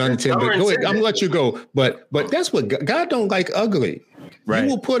aren't even unintended. Go ahead, I'm gonna let you go. But that's what God don't like ugly. Right. You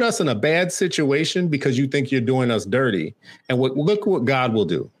will put us in a bad situation because you think you're doing us dirty. And look what God will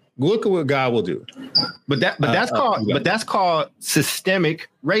do. Look at what God will do. But that's called systemic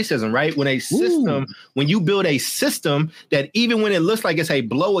racism, right? When you build a system that even when it looks like it's a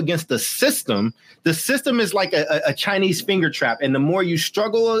blow against the system is like a Chinese finger trap. And the more you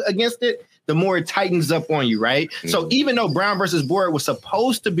struggle against it, the more it tightens up on you, right? Mm-hmm. So even though Brown versus Board was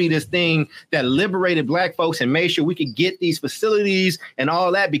supposed to be this thing that liberated Black folks and made sure we could get these facilities and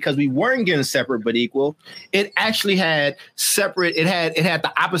all that because we weren't getting separate but equal, it actually had it had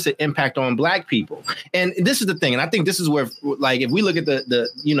the opposite impact on Black people. And this is the thing, and I think this is where, like, if we look at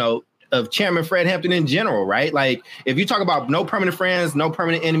the of Chairman Fred Hampton in general, right? Like, if you talk about no permanent friends, no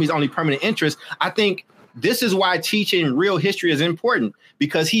permanent enemies, only permanent interests, I think this is why teaching real history is important,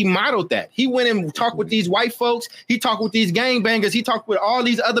 because he modeled that. He went and talked with these white folks. He talked with these gangbangers. He talked with all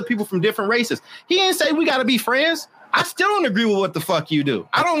these other people from different races. He didn't say we got to be friends. I still don't agree with what the fuck you do.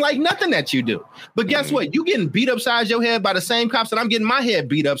 I don't like nothing that you do. But guess what? You getting beat upside your head by the same cops that I'm getting my head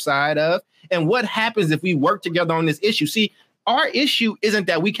beat upside of. And what happens if we work together on this issue? See, our issue isn't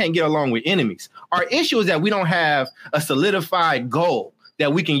that we can't get along with enemies. Our issue is that we don't have a solidified goal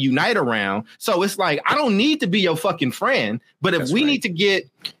that we can unite around. So it's like, I don't need to be your fucking friend, but if we need to get,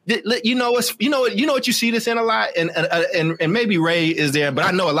 you know what you see this in a lot, and maybe Ray is there, but I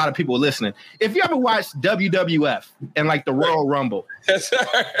know a lot of people are listening. If you ever watched WWF and like the Royal Rumble,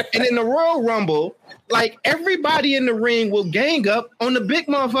 and in the Royal Rumble, like everybody in the ring will gang up on the big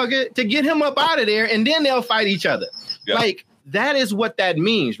motherfucker to get him up out of there, and then they'll fight each other. Yep. Like, that is what that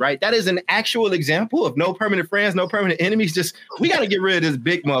means, right? That is an actual example of no permanent friends, no permanent enemies. Just, we got to get rid of this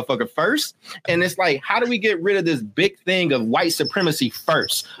big motherfucker first. And it's like, how do we get rid of this big thing of white supremacy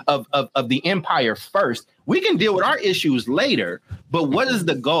first, of the empire first? We can deal with our issues later, but what is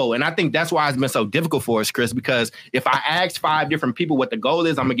the goal? And I think that's why it's been so difficult for us, Chris, because if I ask 5 different people what the goal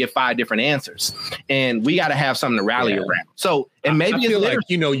is, I'm gonna get 5 different answers, and we got to have something to rally around. So, and maybe I feel like,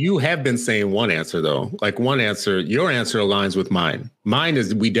 you have been saying one answer though, like one answer, your answer aligns with mine. Mine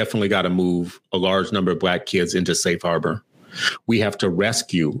is we definitely got to move a large number of Black kids into safe harbor. We have to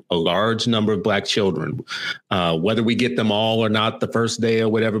rescue a large number of Black children, whether we get them all or not the first day or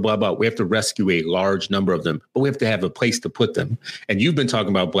whatever, blah, blah. We have to rescue a large number of them, but we have to have a place to put them. And you've been talking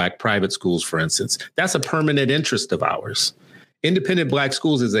about Black private schools, for instance. That's a permanent interest of ours. Independent Black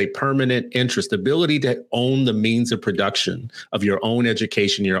schools is a permanent interest. Ability to own the means of production of your own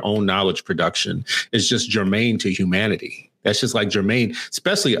education, your own knowledge production is just germane to humanity. That's just like germane,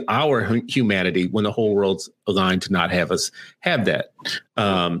 especially our humanity, when the whole world's aligned to not have us have that.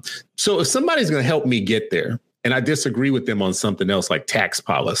 So if somebody's going to help me get there, and I disagree with them on something else like tax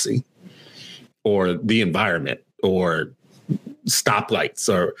policy or the environment or stoplights,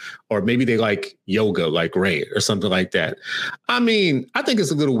 or maybe they like yoga like Ray or something like that. I mean, I think it's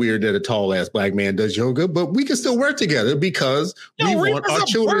a little weird that a tall ass Black man does yoga, but we can still work together because we want our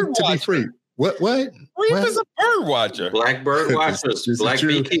children to be free. What? Reef is a bird watcher. Black bird watchers. Black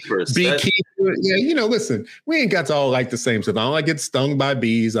beekeepers. Yeah, listen, we ain't got to all like the same stuff. I don't like getting stung by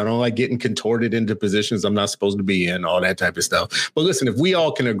bees. I don't like getting contorted into positions I'm not supposed to be in, all that type of stuff. But listen, if we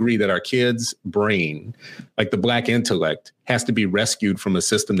all can agree that our kids' brain, like the Black intellect, has to be rescued from a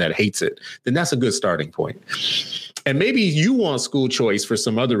system that hates it, then that's a good starting point. And maybe you want school choice for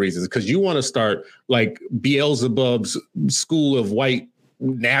some other reasons, because you want to start like Beelzebub's school of white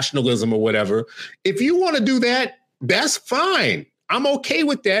nationalism or whatever. If you want to do that, that's fine. I'm okay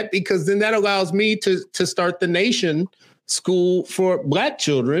with that, because then that allows me to start the nation school for Black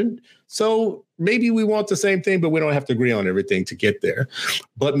children. So maybe we want the same thing, but we don't have to agree on everything to get there.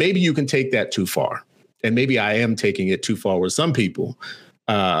 But maybe you can take that too far. And maybe I am taking it too far with some people,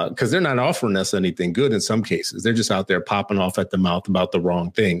 because they're not offering us anything good in some cases. They're just out there popping off at the mouth about the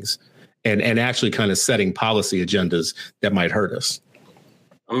wrong things and actually kind of setting policy agendas that might hurt us.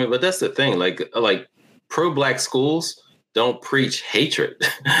 I mean, but that's the thing, like pro-Black schools don't preach hatred,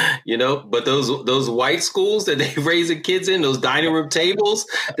 but those white schools that they raising kids in, those dining room tables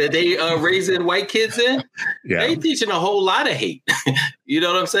that they raising white kids in, they teaching a whole lot of hate. You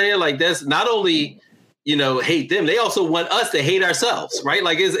know what I'm saying? Like, that's not only, hate them, they also want us to hate ourselves, right?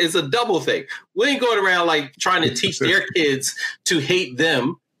 Like, it's a double thing. We ain't going around like trying to teach their kids to hate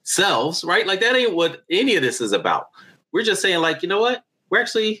themselves, right? Like, that ain't what any of this is about. We're just saying, like, you know what? We're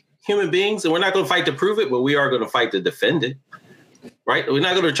actually human beings, and we're not going to fight to prove it, but we are going to fight to defend it. right? We're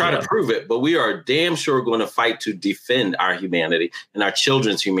not going to try to prove it, but we are damn sure going to fight to defend our humanity and our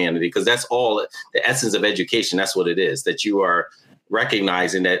children's humanity, because that's all the essence of education. That's what it is, that you are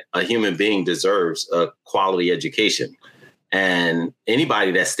recognizing that a human being deserves a quality education. And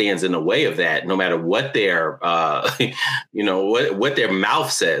anybody that stands in the way of that, no matter what their, what their mouth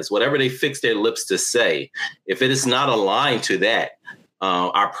says, whatever they fix their lips to say, if it is not aligned to that,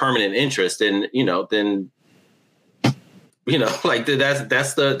 our permanent interest, then that's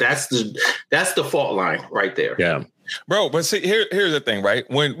the fault line right there. Yeah, bro. But see, here's the thing, right?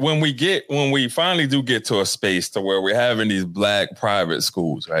 When we finally do get to a space to where we're having these Black private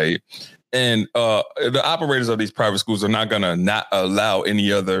schools, right? And the operators of these private schools are not going to not allow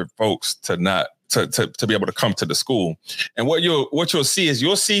any other folks to be able to come to the school. And what you'll see is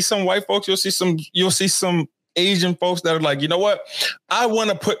you'll see some white folks, you'll see some Asian folks that are like, you know what? I want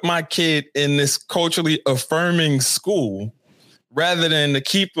to put my kid in this culturally affirming school rather than to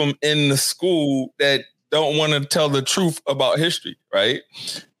keep them in the school that don't want to tell the truth about history, right?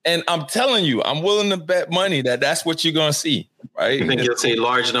 And I'm telling you, I'm willing to bet money that that's what you're going to see, right? You think you'll see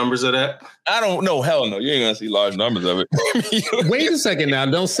large numbers of that? I don't know. Hell no. You ain't going to see large numbers of it. Wait a second now.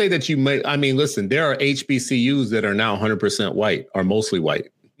 Don't say that you may. I mean, listen, there are HBCUs that are now 100% white or mostly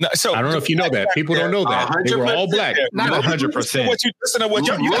white. No, so I don't know if you know that. People don't know that. They were all Black. Not 100%. Listen to what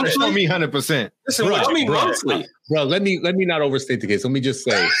you gotta show me 100%. Listen, bro, let me not overstate the case. Let me just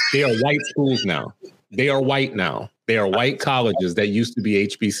say they are white schools now. They are white now. They are white colleges that used to be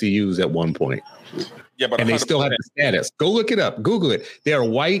HBCUs at one point. Yeah, but and they still have the status. Go look it up. Google it. They are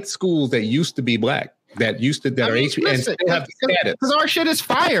white schools that used to be Black. That are HBCUs and still have the status. Because our shit is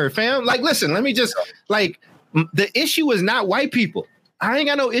fire, fam. Like, listen, let me just the issue is not white people. I ain't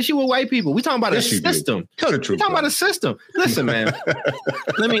got no issue with white people. We talking about a system. Tell the truth. We talking about a system. Listen, man.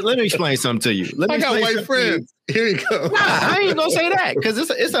 let me explain something to you. I got white friends. Here you go. Nah, I ain't gonna say that because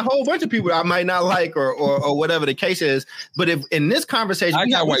it's a whole bunch of people I might not like or whatever the case is. But if in this conversation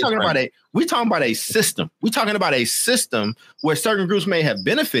we're talking about a system. We're talking about a system where certain groups may have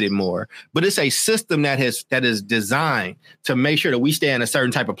benefited more, but it's a system that is designed to make sure that we stay in a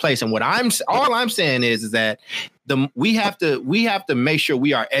certain type of place. And all I'm saying is that we have to make sure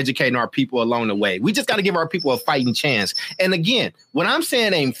we are educating our people along the way. We just got to give our people a fighting chance. And again, what I'm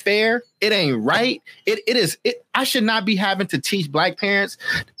saying ain't fair. It ain't right. I should not be having to teach Black parents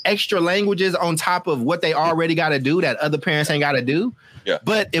extra languages on top of what they already got to do that other parents ain't got to do. Yeah.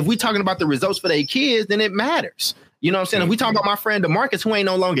 But if we talking about the results for their kids, then it matters. You know what I'm saying? If we talking about my friend DeMarcus, who ain't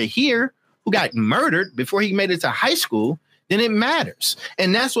no longer here, who got murdered before he made it to high school, then it matters.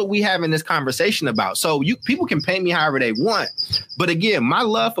 And that's what we have in this conversation about. So people can paint me however they want. But again, my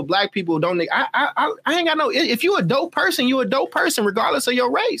love for Black people I ain't got no, if you're a dope person, you're a dope person, regardless of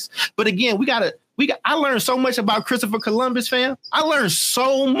your race. But again, I learned so much about Christopher Columbus, fam. I learned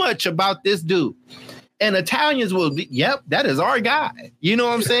so much about this dude. And Italians will be, yep, that is our guy. You know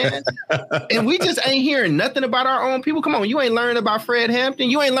what I'm saying? And we just ain't hearing nothing about our own people. Come on, you ain't learning about Fred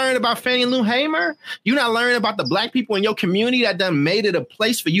Hampton. You ain't learning about Fannie Lou Hamer. You're not learning about the Black people in your community that done made it a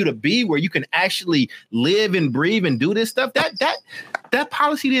place for you to be where you can actually live and breathe and do this stuff. That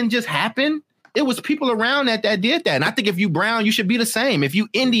policy didn't just happen. It was people around that did that. And I think if you brown, you should be the same. If you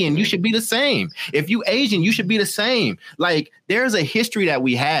Indian, you should be the same. If you Asian, you should be the same. Like, there's a history that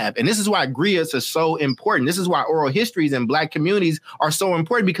we have. And this is why griots are so important. This is why oral histories in Black communities are so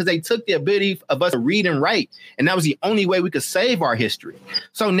important, because they took the ability of us to read and write. And that was the only way we could save our history.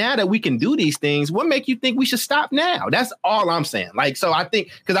 So now that we can do these things, what make you think we should stop now? That's all I'm saying. Like, so I think,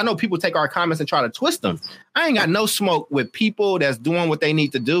 because I know people take our comments and try to twist them. I ain't got no smoke with people that's doing what they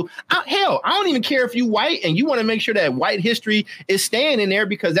need to do. I don't even care if you white and you want to make sure that white history is staying in there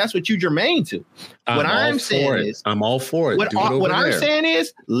because that's what you germane to. What I'm saying is, I'm all for it. What I'm saying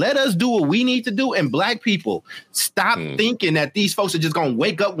is, let us do what we need to do. And Black people, stop thinking that these folks are just going to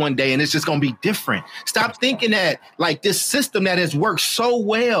wake up one day and it's just going to be different. Stop thinking that like this system that has worked so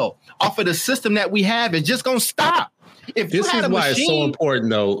well off of the system that we have is just going to stop. If this is why it's so important,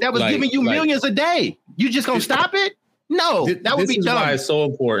 though, that was giving you millions a day, you just gonna stop it? No, that would be dumb. This is why it's so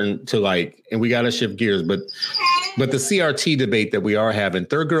important to and we got to shift gears, but the CRT debate that we are having,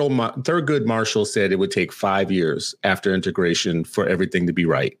 Thurgood Marshall said it would take 5 years after integration for everything to be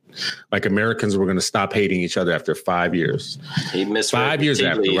right. Like, Americans were going to stop hating each other after 5 years. He missed 5 years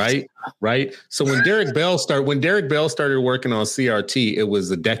after, right? So when Derek Bell started working on CRT, it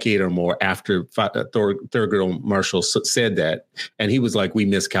was a decade or more after Thurgood Marshall said that, and he was like, "We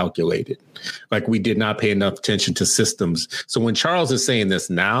miscalculated, like we did not pay enough attention to systems." So when Charles is saying this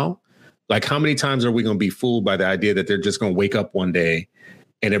now, like, how many times are we going to be fooled by the idea that they're just going to wake up one day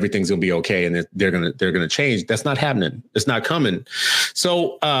and everything's going to be okay and they're going to change. That's not happening. It's not coming.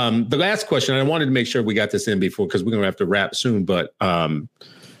 So the last question, I wanted to make sure we got this in before, because we're going to have to wrap soon. But I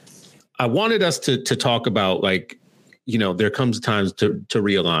wanted us to talk about, like, you know, there comes times to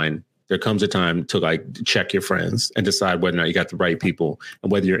realign. There comes a time to, like, check your friends and decide whether or not you got the right people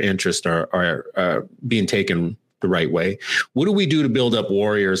and whether your interests are being taken the right way. What do we do to build up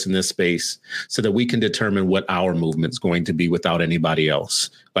warriors in this space so that we can determine what our movement's going to be without anybody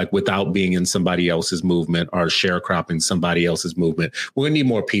else, like without being in somebody else's movement or sharecropping somebody else's movement? We're going to need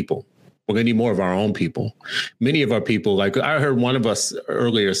more people. We're going to need more of our own people. Many of our people, like I heard one of us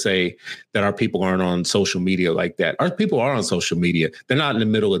earlier say that our people aren't on social media like that. Our people are on social media. They're not in the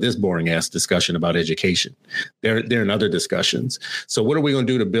middle of this boring ass discussion about education. They're in other discussions. So what are we going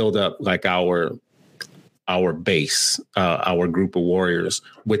to do to build up, like, our base, our group of warriors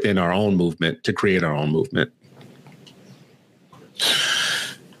within our own movement to create our own movement?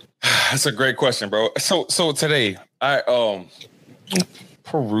 That's a great question, bro. So today I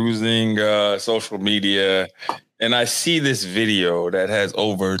perusing social media, and I see this video that has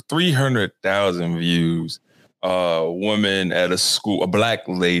over 300,000 views. Woman at a school, a black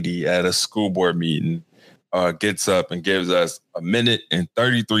lady at a school board meeting, gets up and gives us a minute and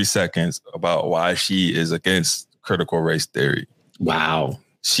 33 seconds about why she is against critical race theory. Wow.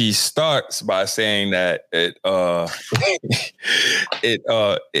 She starts by saying that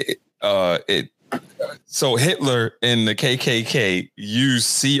so Hitler and the KKK used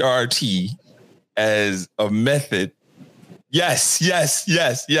CRT as a method. Yes.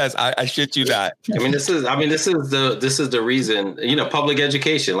 I shit you not. I mean, this is the reason, you know, public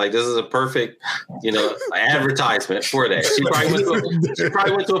education, like, this is a perfect, you know, advertisement for that. She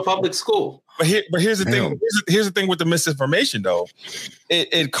probably went to a public school. But here's the thing. Here's the thing with the misinformation, though.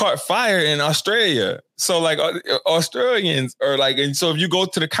 It caught fire in Australia. So, like, Australians are like, and so if you go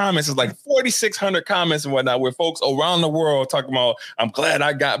to the comments, it's like 4,600 comments and whatnot, where folks around the world talking about, I'm glad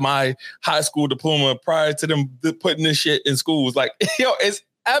I got my high school diploma prior to them putting this shit in schools. Like, yo, it's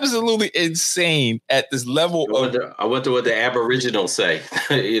absolutely insane at this level. I wonder what the Aboriginals say,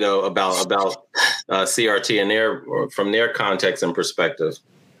 you know, about CRT and from their context and perspective.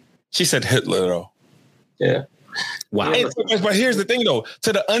 She said Hitler, though. Yeah. Wow. But here's the thing, though.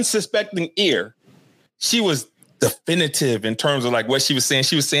 To the unsuspecting ear, she was definitive in terms of, like, what she was saying.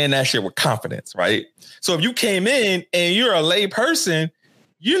 She was saying that shit with confidence, right? So if you came in and you're a lay person,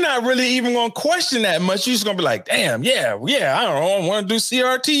 you're not really even going to question that much. You're just going to be like, damn, yeah, I don't want to do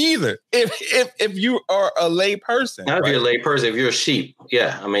CRT either. If you are a lay person. Not if you're a lay person, if you're a sheep.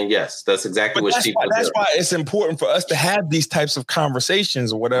 Yeah, I mean, yes, that's exactly what sheep do. That's why it's important for us to have these types of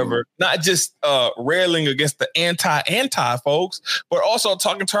conversations or whatever, not just railing against the anti folks, but also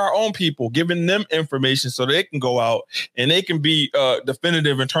talking to our own people, giving them information so they can go out and they can be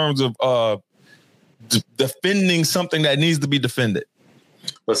definitive in terms of defending something that needs to be defended.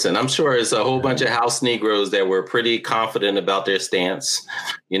 Listen, I'm sure it's a whole bunch of House Negroes that were pretty confident about their stance.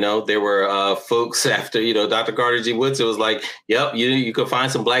 You know, there were folks after, you know, Dr. Carter G. Woodson was like, yep, you could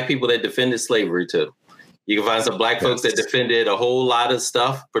find some black people that defended slavery too. You can find some black folks that defended a whole lot of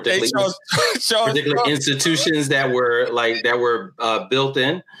stuff, particularly institutions that were built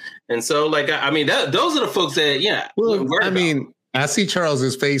in. And so, like, I mean, those are the folks that, yeah. Well, I mean, I see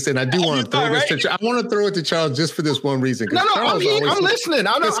Charles's face, and I do want to throw this. I want to throw it to Charles just for this one reason. No, I'm listening.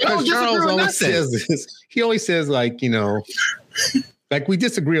 I don't Charles always nothing. says this. He always says, like, you know, like, we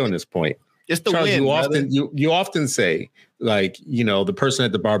disagree on this point. It's the Charles, win. you often say, like, you know, the person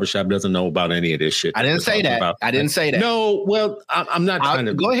at the barbershop doesn't know about any of this shit. I didn't say that. I didn't say that. No, well, I'm not trying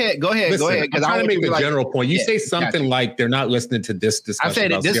to. Go ahead. Listen, I'm trying to make the general point. You say something something like they're not listening to this discussion. I say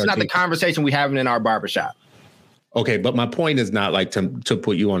that this is not the conversation we're having in our barbershop. Okay, but my point is not like to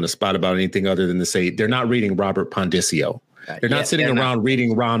put you on the spot about anything other than to say they're not reading Robert Pondicio. They're not sitting around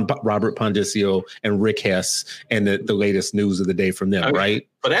reading Robert Pondicio and Rick Hess and the latest news of the day from them, right?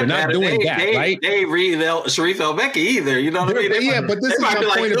 But they're not doing that, right? They ain't reading Sharif El-Bekki either. You know what I mean? Yeah, but this is my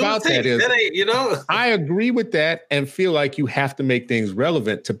point about that is, you know, I agree with that and feel like you have to make things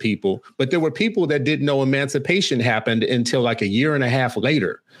relevant to people. But there were people that didn't know emancipation happened until like a year and a half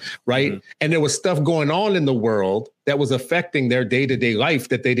later, right? Mm-hmm. And there was stuff going on in the world that was affecting their day-to-day life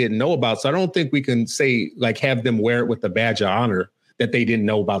that they didn't know about. So I don't think we can say, like, have them wear it with the badge of honor that they didn't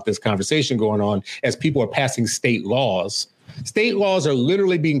know about this conversation going on as people are passing state laws. State laws are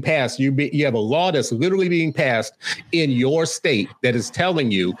literally being passed. You have a law that's literally being passed in your state that is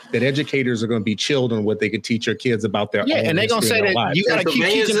telling you that educators are going to be chilled on what they could teach your kids about their own. And they're going to say that lives. You got to keep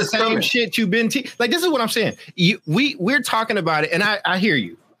teaching the same shit you've been teaching. Like, this is what I'm saying. We're talking about it, and I hear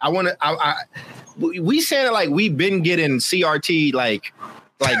you. We saying it like we've been getting CRT like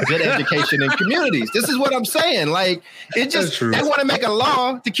like good education in communities. This is what I'm saying. Like it just they want to make a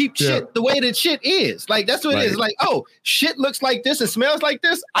law to keep shit the way that shit is. Like that's what it is. Like, oh, shit looks like this and smells like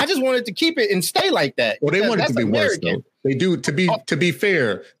this. I just wanted to keep it and stay like that. Well, they want it to be worse though. They do to be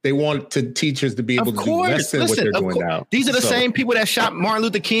fair. They want teachers to be able to do less than what they're doing now. These are the same people that shot Martin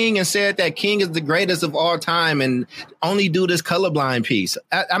Luther King and said that King is the greatest of all time and only do this colorblind piece.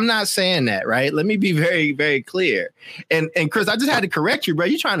 I'm not saying that, right? Let me be very, very clear. And Chris, I just had to correct you, bro.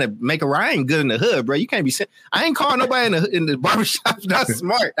 You're trying to make a Ryan good in the hood, bro. You can't be saying I ain't calling nobody in the barbershop not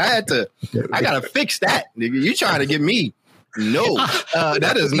smart. I gotta fix that, nigga. You trying to get me. No,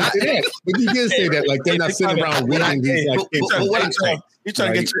 that is not it. But you did say that, like they're not sitting around reading these. Like, He's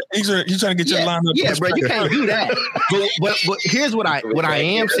trying to get your line up. Yeah, bro, you can't do that. But here's what I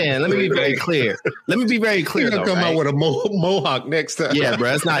am saying. Let me be very clear. You're gonna come out with a mohawk next time. Yeah,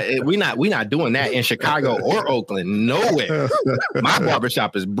 bro, it's not. We not doing that in Chicago or Oakland. Nowhere. My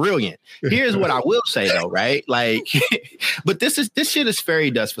barbershop is brilliant. Here's what I will say though, right? Like, but this shit is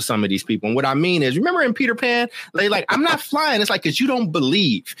fairy dust for some of these people. And what I mean is, remember in Peter Pan, they like, I'm not flying. It's like because you don't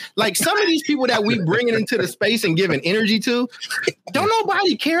believe. Like some of these people that we bringing into the space and giving energy to, don't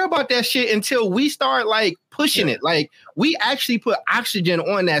nobody care about that shit until we start like pushing it. Like we actually put oxygen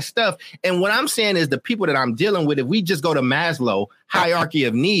on that stuff. And what I'm saying is the people that I'm dealing with, if we just go to Maslow hierarchy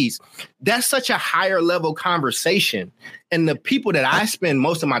of needs, that's such a higher level conversation. And the people that I spend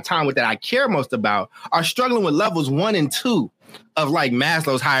most of my time with that I care most about are struggling with levels 1 and 2 of like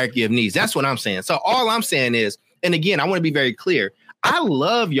Maslow's hierarchy of needs. That's what I'm saying. So all I'm saying is, and again, I want to be very clear. I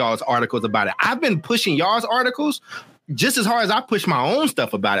love y'all's articles about it. I've been pushing y'all's articles just as hard as I push my own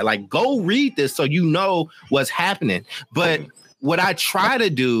stuff about it. Like, go read this so you know what's happening. But what I try to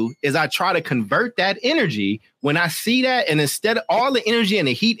do is I try to convert that energy when I see that. And instead of all the energy and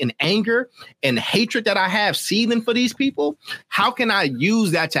the heat and anger and hatred that I have seething for these people, how can I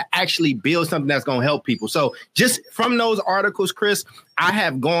use that to actually build something that's going to help people? So just from those articles, Chris, I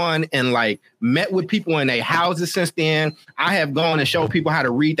have gone and like met with people in their houses since then. I have gone and showed people how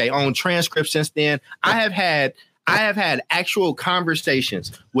to read their own transcripts since then. I have had actual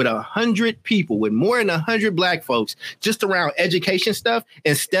conversations with 100 people, with more than 100 Black folks, just around education stuff,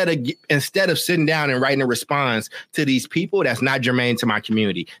 instead of sitting down and writing a response to these people that's not germane to my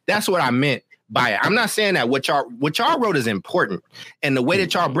community. That's what I meant by it. I'm not saying that what y'all wrote is important and the way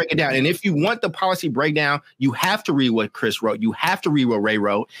that y'all break it down. And if you want the policy breakdown, you have to read what Chris wrote. You have to read what Ray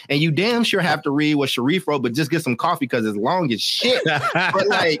wrote. And you damn sure have to read what Sharif wrote, but just get some coffee because it's long as shit.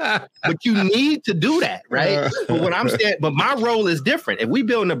 but you need to do that, right? But what I'm saying, but my role is different. If we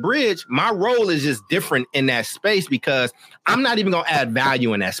building a bridge, my role is just different in that space because I'm not even going to add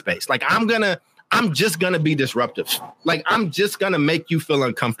value in that space. Like I'm just going to be disruptive. Like, I'm just going to make you feel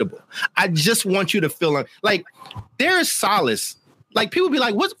uncomfortable. I just want you to feel like there is solace. Like, people be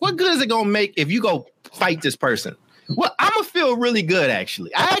like, what good is it going to make if you go fight this person? Well, I'm going to feel really good,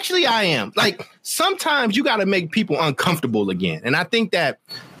 actually. I am. Like, sometimes you got to make people uncomfortable again. And I think that,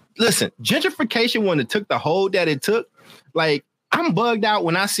 listen, gentrification, when it took the hold that it took, like, I'm bugged out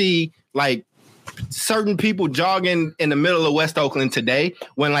when I see, like, certain people jogging in the middle of West Oakland today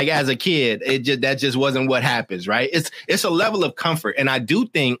when, like, as a kid, that just wasn't what happens, right? It's a level of comfort. And I do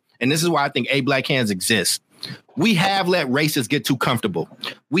think, and this is why I think Black Hands exists, we have let racists get too comfortable.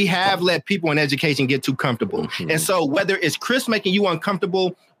 We have let people in education get too comfortable. Mm-hmm. And so whether it's Chris making you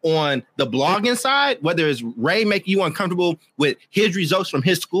uncomfortable on the blogging side, whether it's Ray making you uncomfortable with his results from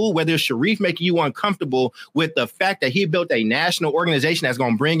his school, whether it's Sharif making you uncomfortable with the fact that he built a national organization that's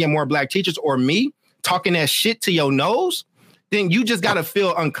going to bring in more Black teachers, or me talking that shit to your nose, then you just got to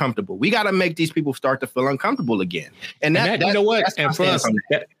feel uncomfortable. We got to make these people start to feel uncomfortable again. And that you know what? And for us,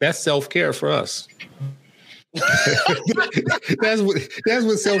 that's self-care for us. that's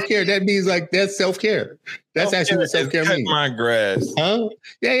what self-care. That means, like, that's self-care. That's actually what self-care means. My grass. Huh?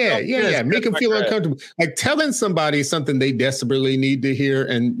 Yeah. Make them feel uncomfortable. Like telling somebody something they desperately need to hear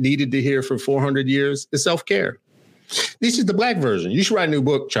and needed to hear for 400 years is self-care. This is the Black version. You should write a new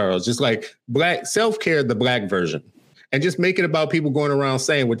book, Charles. Just like Black self-care, the Black version. And just make it about people going around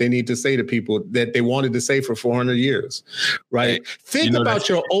saying what they need to say to people that they wanted to say for 400 years, right? Hey, think about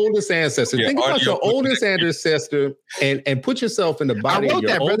your oldest ancestor. Yeah, think about your oldest ancestor and put yourself in the body of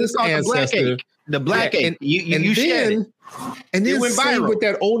your oldest ancestor. The Black ache. And then say what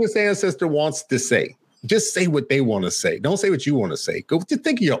that oldest ancestor wants to say. Just say what they want to say. Don't say what you want to say. Go just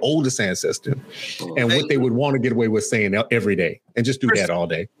think of your oldest ancestor and what they would want to get away with saying every day, and just do that all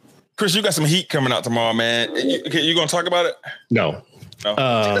day. Chris, you got some heat coming out tomorrow, man. You going to talk about it? No.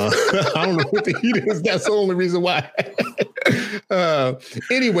 I don't know what the heat is. That's the only reason why.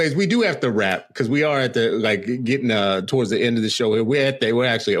 Anyways, we do have to wrap because we are at the getting towards the end of the show here. We're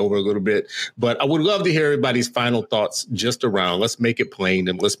actually over a little bit, but I would love to hear everybody's final thoughts just around. Let's make it plain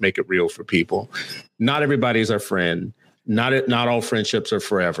and let's make it real for people. Not everybody's our friend. Not all friendships are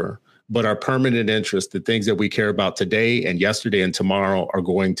forever, but our permanent interests, the things that we care about today and yesterday and tomorrow, are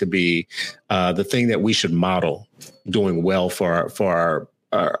going to be the thing that we should model doing well for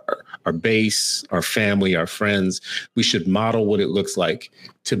our base, our family, our friends. We should model what it looks like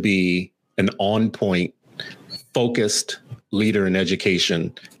to be an on-point, focused leader in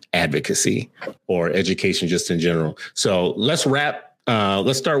education advocacy or education just in general. So let's wrap.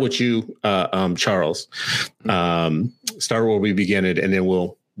 Let's start with you, Charles. Start where we began it, and then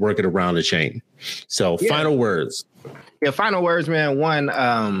we'll work it around the chain. So final words. Yeah, final words, man. One,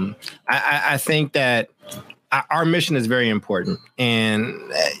 I think that our mission is very important. And,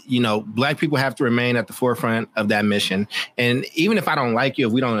 Black people have to remain at the forefront of that mission. And even if I don't like you,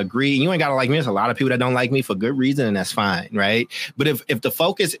 if we don't agree, you ain't got to like me. There's a lot of people that don't like me for good reason, and that's fine, right? But if the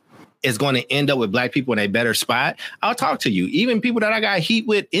focus is going to end up with Black people in a better spot, I'll talk to you. Even people that I got heat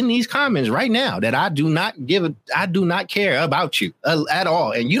with in these comments right now that I do not care about you at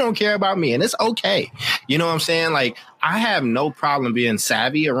all. And you don't care about me, and it's okay. You know what I'm saying? Like, I have no problem being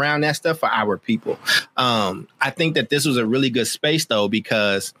savvy around that stuff for our people. I think that this was a really good space though,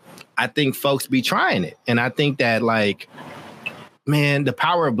 because I think folks be trying it. And I think that man, the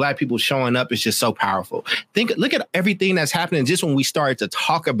power of Black people showing up is just so powerful. Look at everything that's happening just when we started to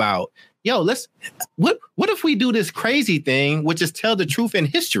talk about, what if we do this crazy thing, which is tell the truth in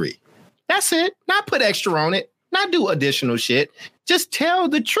history? That's it. Not put extra on it, not do additional shit. Just tell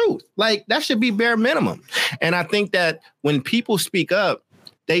the truth. Like, that should be bare minimum. And I think that when people speak up,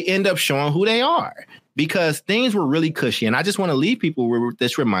 they end up showing who they are, because things were really cushy. And I just want to leave people with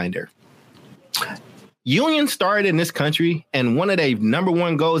this reminder. Unions started in this country, and one of their number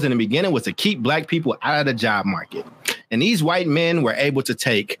one goals in the beginning was to keep Black people out of the job market. And these white men were able to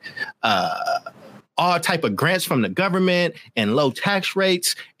take all type of grants from the government and low tax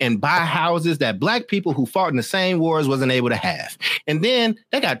rates and buy houses that Black people who fought in the same wars wasn't able to have. And then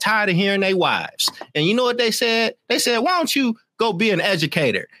they got tired of hearing their wives. And you know what they said? They said, why don't you go be an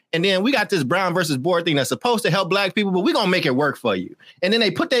educator? And then we got this Brown versus Board thing that's supposed to help Black people, but we're going to make it work for you. And then they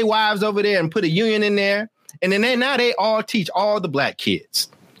put their wives over there and put a union in there. And then now they all teach all the Black kids.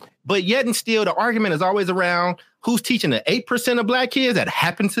 But yet and still, the argument is always around who's teaching the 8% of Black kids that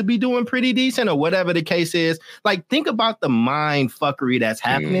happen to be doing pretty decent or whatever the case is. Like, think about the mind fuckery that's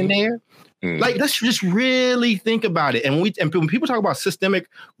happening there. Like, let's just really think about it. And when people talk about systemic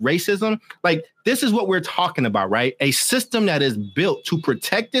racism, like, this is what we're talking about, right? A system that is built to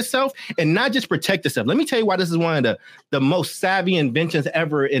protect itself, and not just protect itself. Let me tell you why this is one of the most savvy inventions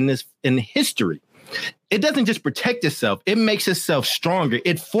ever in history. It doesn't just protect itself. It makes itself stronger.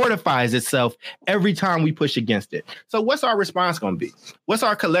 It fortifies itself every time we push against it. So what's our response going to be? What's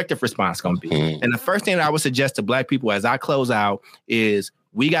our collective response going to be? And the first thing that I would suggest to Black people as I close out is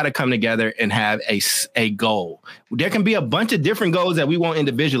we got to come together and have a goal. There can be a bunch of different goals that we want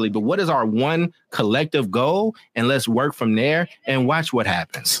individually, but what is our one collective goal? And let's work from there and watch what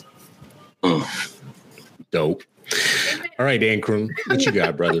happens. Dope. All right, Ankrum, what you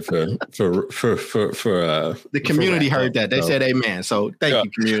got, brother? For the community heard that. They said amen. So thank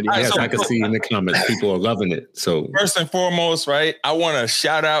you, community. Yes, I can see in the comments people are loving it. So first and foremost, right, I want to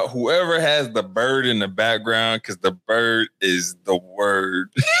shout out whoever has the bird in the background, because the bird is the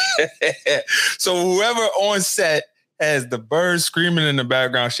word. So whoever on set has the bird screaming in the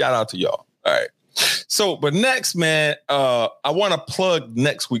background, shout out to y'all. All right. So, but next, man, I want to plug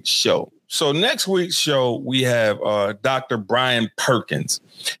next week's show. So next week's show, we have Dr. Brian Perkins.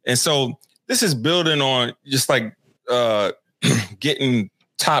 And so this is building on just like getting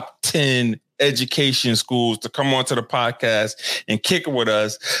top 10 education schools to come onto the podcast and kick it with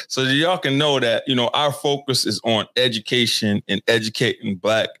us so that y'all can know that, our focus is on education and educating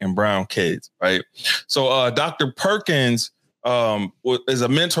Black and brown kids, right? So Dr. Perkins is a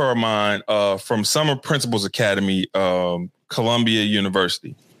mentor of mine from Summer Principals Academy, Columbia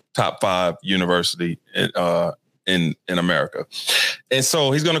University. Top 5 university in America. And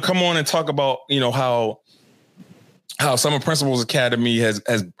so he's going to come on and talk about, how Summer Principals Academy has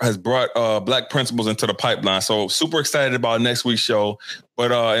brought Black principals into the pipeline. So super excited about next week's show.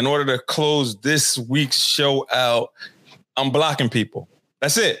 But in order to close this week's show out, I'm blocking people.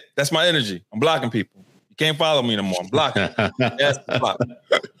 That's it. That's my energy. I'm blocking people. You can't follow me no more. I'm blocking. Yes, I'm blocking.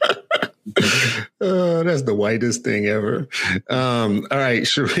 That's the whitest thing ever. All right,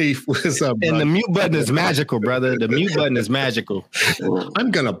 Sharif, what's up, brother? And the mute button is magical, brother. The mute button is magical.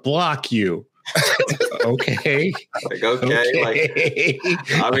 I'm gonna block you. Okay. Like, okay. Like,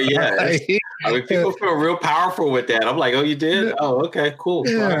 I mean, yeah. I mean, people feel real powerful with that. I'm like, oh, you did? Oh, okay, cool.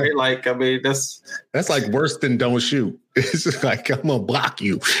 Yeah. All right. Like, I mean, that's like worse than don't shoot. It's just like, I'm gonna block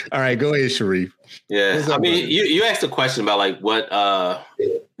you. All right, go ahead, Sharif. Yeah. I mean, you asked a question about like what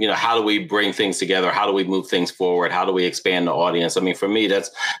how do we bring things together? How do we move things forward? How do we expand the audience? I mean, for me,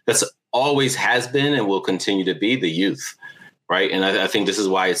 that's always has been and will continue to be the youth. Right. And I think this is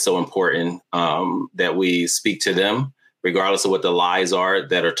why it's so important that we speak to them, regardless of what the lies are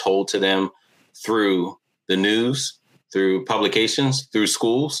that are told to them through the news, through publications, through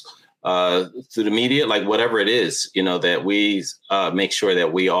schools, through the media, like whatever it is, that we make sure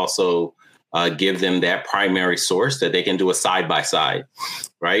that we also give them that primary source that they can do a side by side.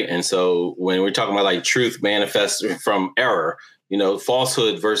 Right. And so when we're talking about like truth manifests from error,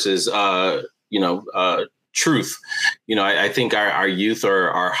 falsehood versus, truth. I think our youth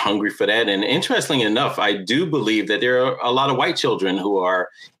are hungry for that. And interestingly enough, I do believe that there are a lot of white children who are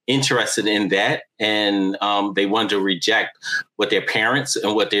interested in that. And they want to reject what their parents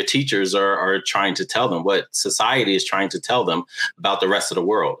and what their teachers are trying to tell them, what society is trying to tell them about the rest of the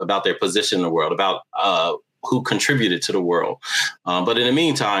world, about their position in the world, about who contributed to the world. But in the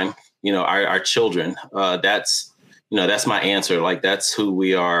meantime, our children, that's my answer. Like, that's who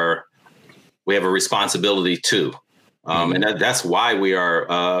we are. We have a responsibility to. And that's why we are,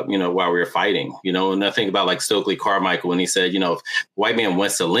 why we're fighting, and I think about like Stokely Carmichael when he said, if white man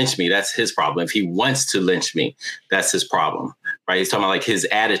wants to lynch me, that's his problem. If he wants to lynch me, that's his problem. Right. He's talking about like his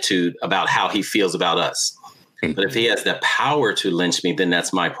attitude about how he feels about us. But if he has the power to lynch me, then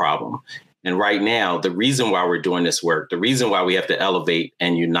that's my problem. And right now, the reason why we're doing this work, the reason why we have to elevate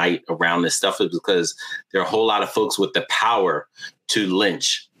and unite around this stuff is because there are a whole lot of folks with the power to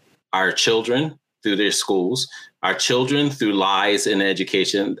lynch our children through their schools, our children through lies in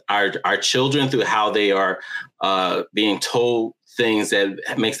education, our children through how they are being told things that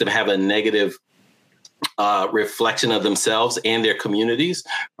makes them have a negative reflection of themselves and their communities,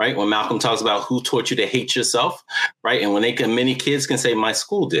 right? When Malcolm talks about who taught you to hate yourself, right? And when many kids can say, my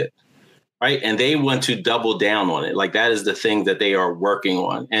school did. Right. And they want to double down on it. Like, that is the thing that they are working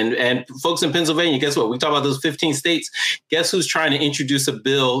on. And folks in Pennsylvania, guess what? We talk about those 15 states. Guess who's trying to introduce a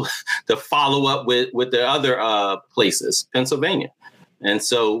bill to follow up with the other places? Pennsylvania. And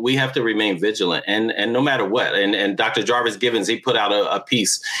so we have to remain vigilant. And no matter what, and Dr. Jarvis Givens, he put out a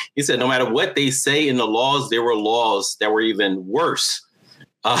piece. He said, no matter what they say in the laws, there were laws that were even worse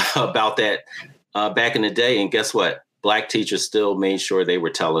about that back in the day. And guess what? Black teachers still made sure they were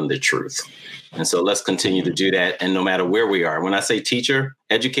telling the truth. And so let's continue to do that. And no matter where we are, when I say teacher,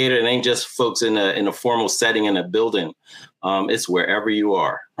 educator, it ain't just folks in a formal setting in a building. It's wherever you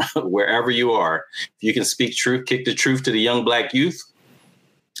are, wherever you are. If you can speak truth, kick the truth to the young Black youth,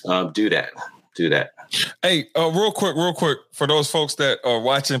 do that. Do that. Hey, real quick, for those folks that are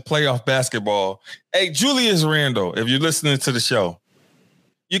watching playoff basketball. Hey, Julius Randle, if you're listening to the show,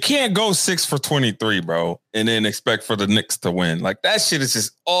 you can't go 6 for 23, bro, and then expect for the Knicks to win. Like, that shit is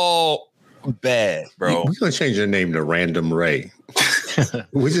just all bad, bro. We're going to change your name to Random Ray.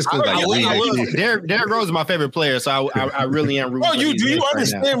 We're just going to Derrick Rose is my favorite player, so I really am rooting. Bro, do you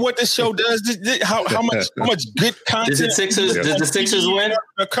understand right what this show does? How much good content? Did the Sixers win?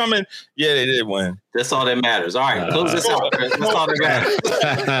 They're coming. Yeah, they did win. That's all that matters. All right, close this out. That's all that matters.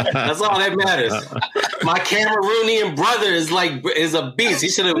 That's all that matters. My Cameroonian brother is a beast. He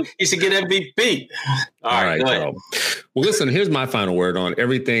should get MVP. All right, go ahead. Well, listen, here's my final word on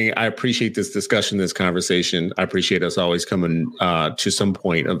everything. I appreciate this discussion, this conversation. I appreciate us always coming to some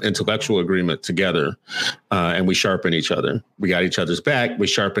point of intellectual agreement together, and we sharpen each other. We got each other's back. We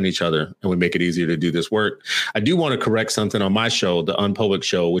sharpen each other, and we make it easier to do this work. I do want to correct something on my show, the Unpublic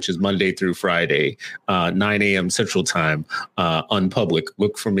Show, which is Monday through Friday, 9 a.m. Central Time, Unpublic.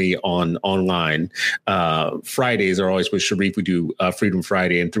 Look for me online. Fridays are always with Sharif. We do Freedom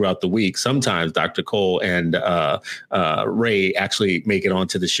Friday, and throughout the week, sometimes Dr. Cole and Ray actually make it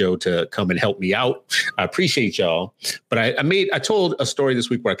onto the show to come and help me out. I appreciate y'all. But I told a story this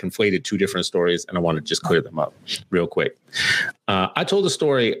week where I conflated two different stories, and I want to just clear them up real quick. I told the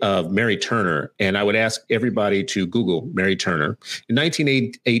story of Mary Turner, and I would ask everybody to Google Mary Turner. In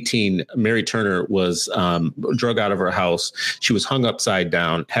 1918, Mary Turner was drug out of her house. She was hung upside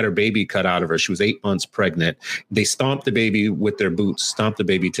down, had her baby cut out of her. She was 8 months pregnant. They stomped the baby with their boots, stomped the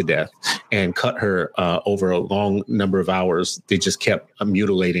baby to death, and cut her over a long number of hours. They just kept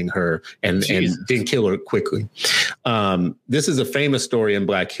mutilating her and didn't kill her quickly. This is a famous story in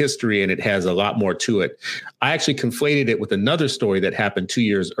Black history, and it has a lot more to it. I actually conflated it with another story that happened 2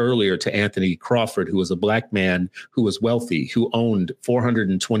 years earlier to Anthony Crawford, who was a black man who was wealthy, who owned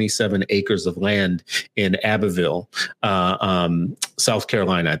 427 acres of land in Abbeville, South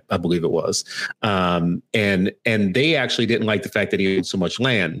Carolina, I believe it was. And they actually didn't like the fact that he owned so much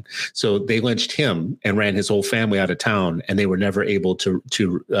land. So they lynched him and ran his whole family out of town, and they were never able to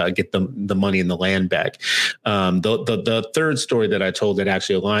get the money and the land back. The third story that I told that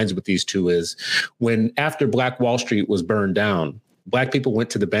actually aligns with these two is when after Black Wall Street was burned down, Black people went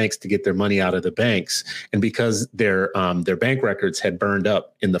to the banks to get their money out of the banks. And because their bank records had burned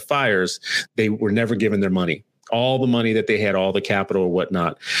up in the fires, they were never given their money, all the money that they had, all the capital or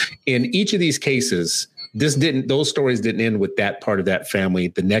whatnot. In each of these cases, those stories didn't end with that part of that family.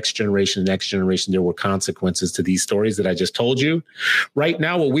 The next generation, there were consequences to these stories that I just told you. Right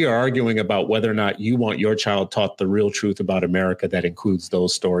now, what we are arguing about whether or not you want your child taught the real truth about America that includes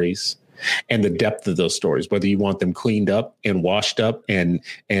those stories and the depth of those stories, whether you want them cleaned up and washed up and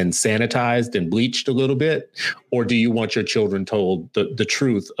sanitized and bleached a little bit, or do you want your children told the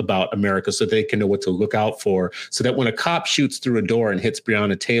truth about America so they can know what to look out for, so that when a cop shoots through a door and hits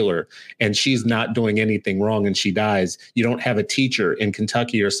Breonna Taylor and she's not doing anything wrong and she dies, you don't have a teacher in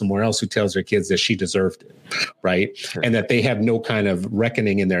Kentucky or somewhere else who tells their kids that she deserved it, right? Sure. And that they have no kind of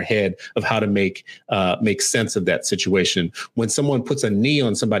reckoning in their head of how to make sense of that situation. When someone puts a knee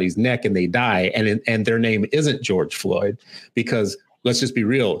on somebody's neck and they die, and their name isn't George Floyd, because let's just be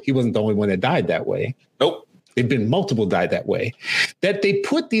real, he wasn't the only one that died that way. Nope. There've been multiple died that way. That they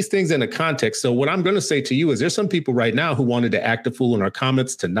put these things in a context. So what I'm going to say to you is there's some people right now who wanted to act a fool in our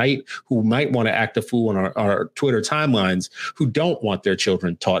comments tonight, who might want to act a fool in our Twitter timelines, who don't want their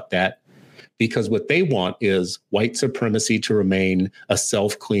children taught that, because what they want is white supremacy to remain a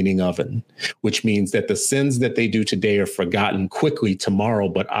self-cleaning oven, which means that the sins that they do today are forgotten quickly tomorrow,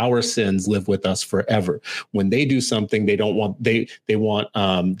 but our sins live with us forever. When they do something, they want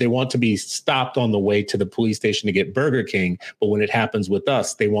to be stopped on the way to the police station to get Burger King, but when it happens with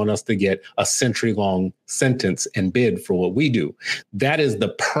us, they want us to get a century-long sentence and bid for what we do. That is the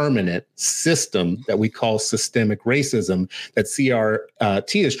permanent system that we call systemic racism that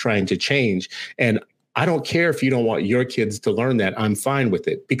CRT is trying to change. And I don't care if you don't want your kids to learn that. I'm fine with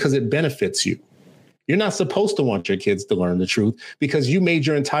it because it benefits you. You're not supposed to want your kids to learn the truth because you made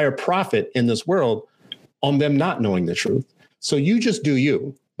your entire profit in this world on them not knowing the truth. So you just do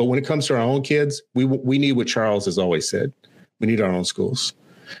you. But when it comes to our own kids, we need what Charles has always said. We need our own schools.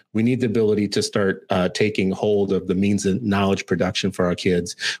 We need the ability to start taking hold of the means of knowledge production for our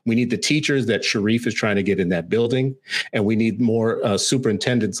kids. We need the teachers that Sharif is trying to get in that building. And we need more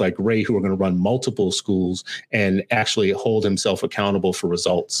superintendents like Ray who are going to run multiple schools and actually hold himself accountable for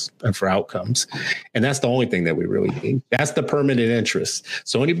results and for outcomes. And that's the only thing that we really need. That's the permanent interest.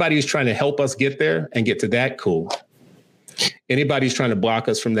 So anybody who's trying to help us get there and get to that, cool. Anybody who's trying to block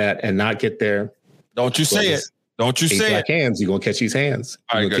us from that and not get there. Don't you say it. Don't you say black hands. You're going to catch these hands.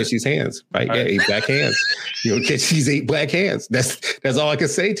 You're going to catch these hands, right? Yeah, 8 black hands. You're going to catch these 8 black hands. That's all I can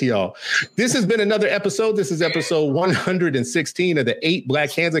say to y'all. This has been another episode. This is episode 116 of the 8 Black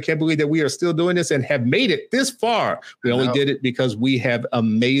Hands. I can't believe that we are still doing this and have made it this far. We only did it because we have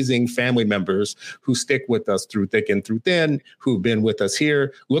amazing family members who stick with us through thick and through thin, who've been with us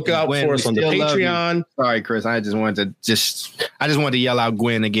here. Look out for us on the Patreon. Sorry, Chris. I just wanted to yell out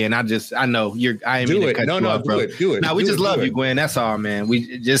Gwen again. I know you're. I ain't mean to cut you off, bro. Do it. No, we just love you, Gwen. That's all, man.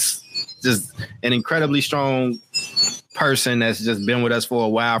 We just an incredibly strong person that's just been with us for a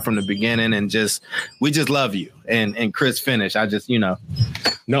while from the beginning, and we just love you. And Chris finished. I just, No,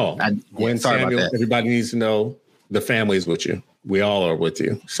 Gwen sorry Samuel, about that. Everybody needs to know the family is with you. We all are with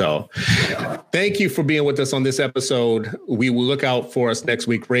you. So thank you for being with us on this episode. We will look out for us next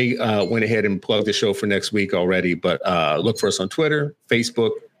week. Ray went ahead and plugged the show for next week already, but look for us on Twitter,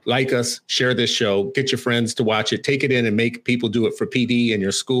 Facebook. Like us, share this show, get your friends to watch it, take it in and make people do it for PD in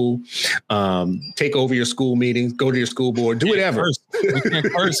your school. Take over your school meetings, go to your school board, do whatever. We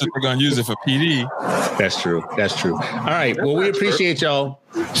can't curse if we're going to use it for PD. That's true. All right. Well, we appreciate y'all.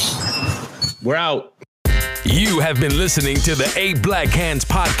 We're out. You have been listening to the 8 Black Hands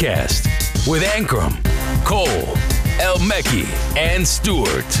podcast with Ankrum, Cole, El Mekki, and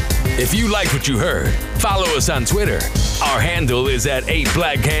Stewart. If you like what you heard, follow us on Twitter. Our handle is at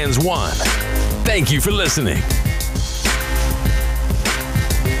 8BlackHands1. Thank you for listening.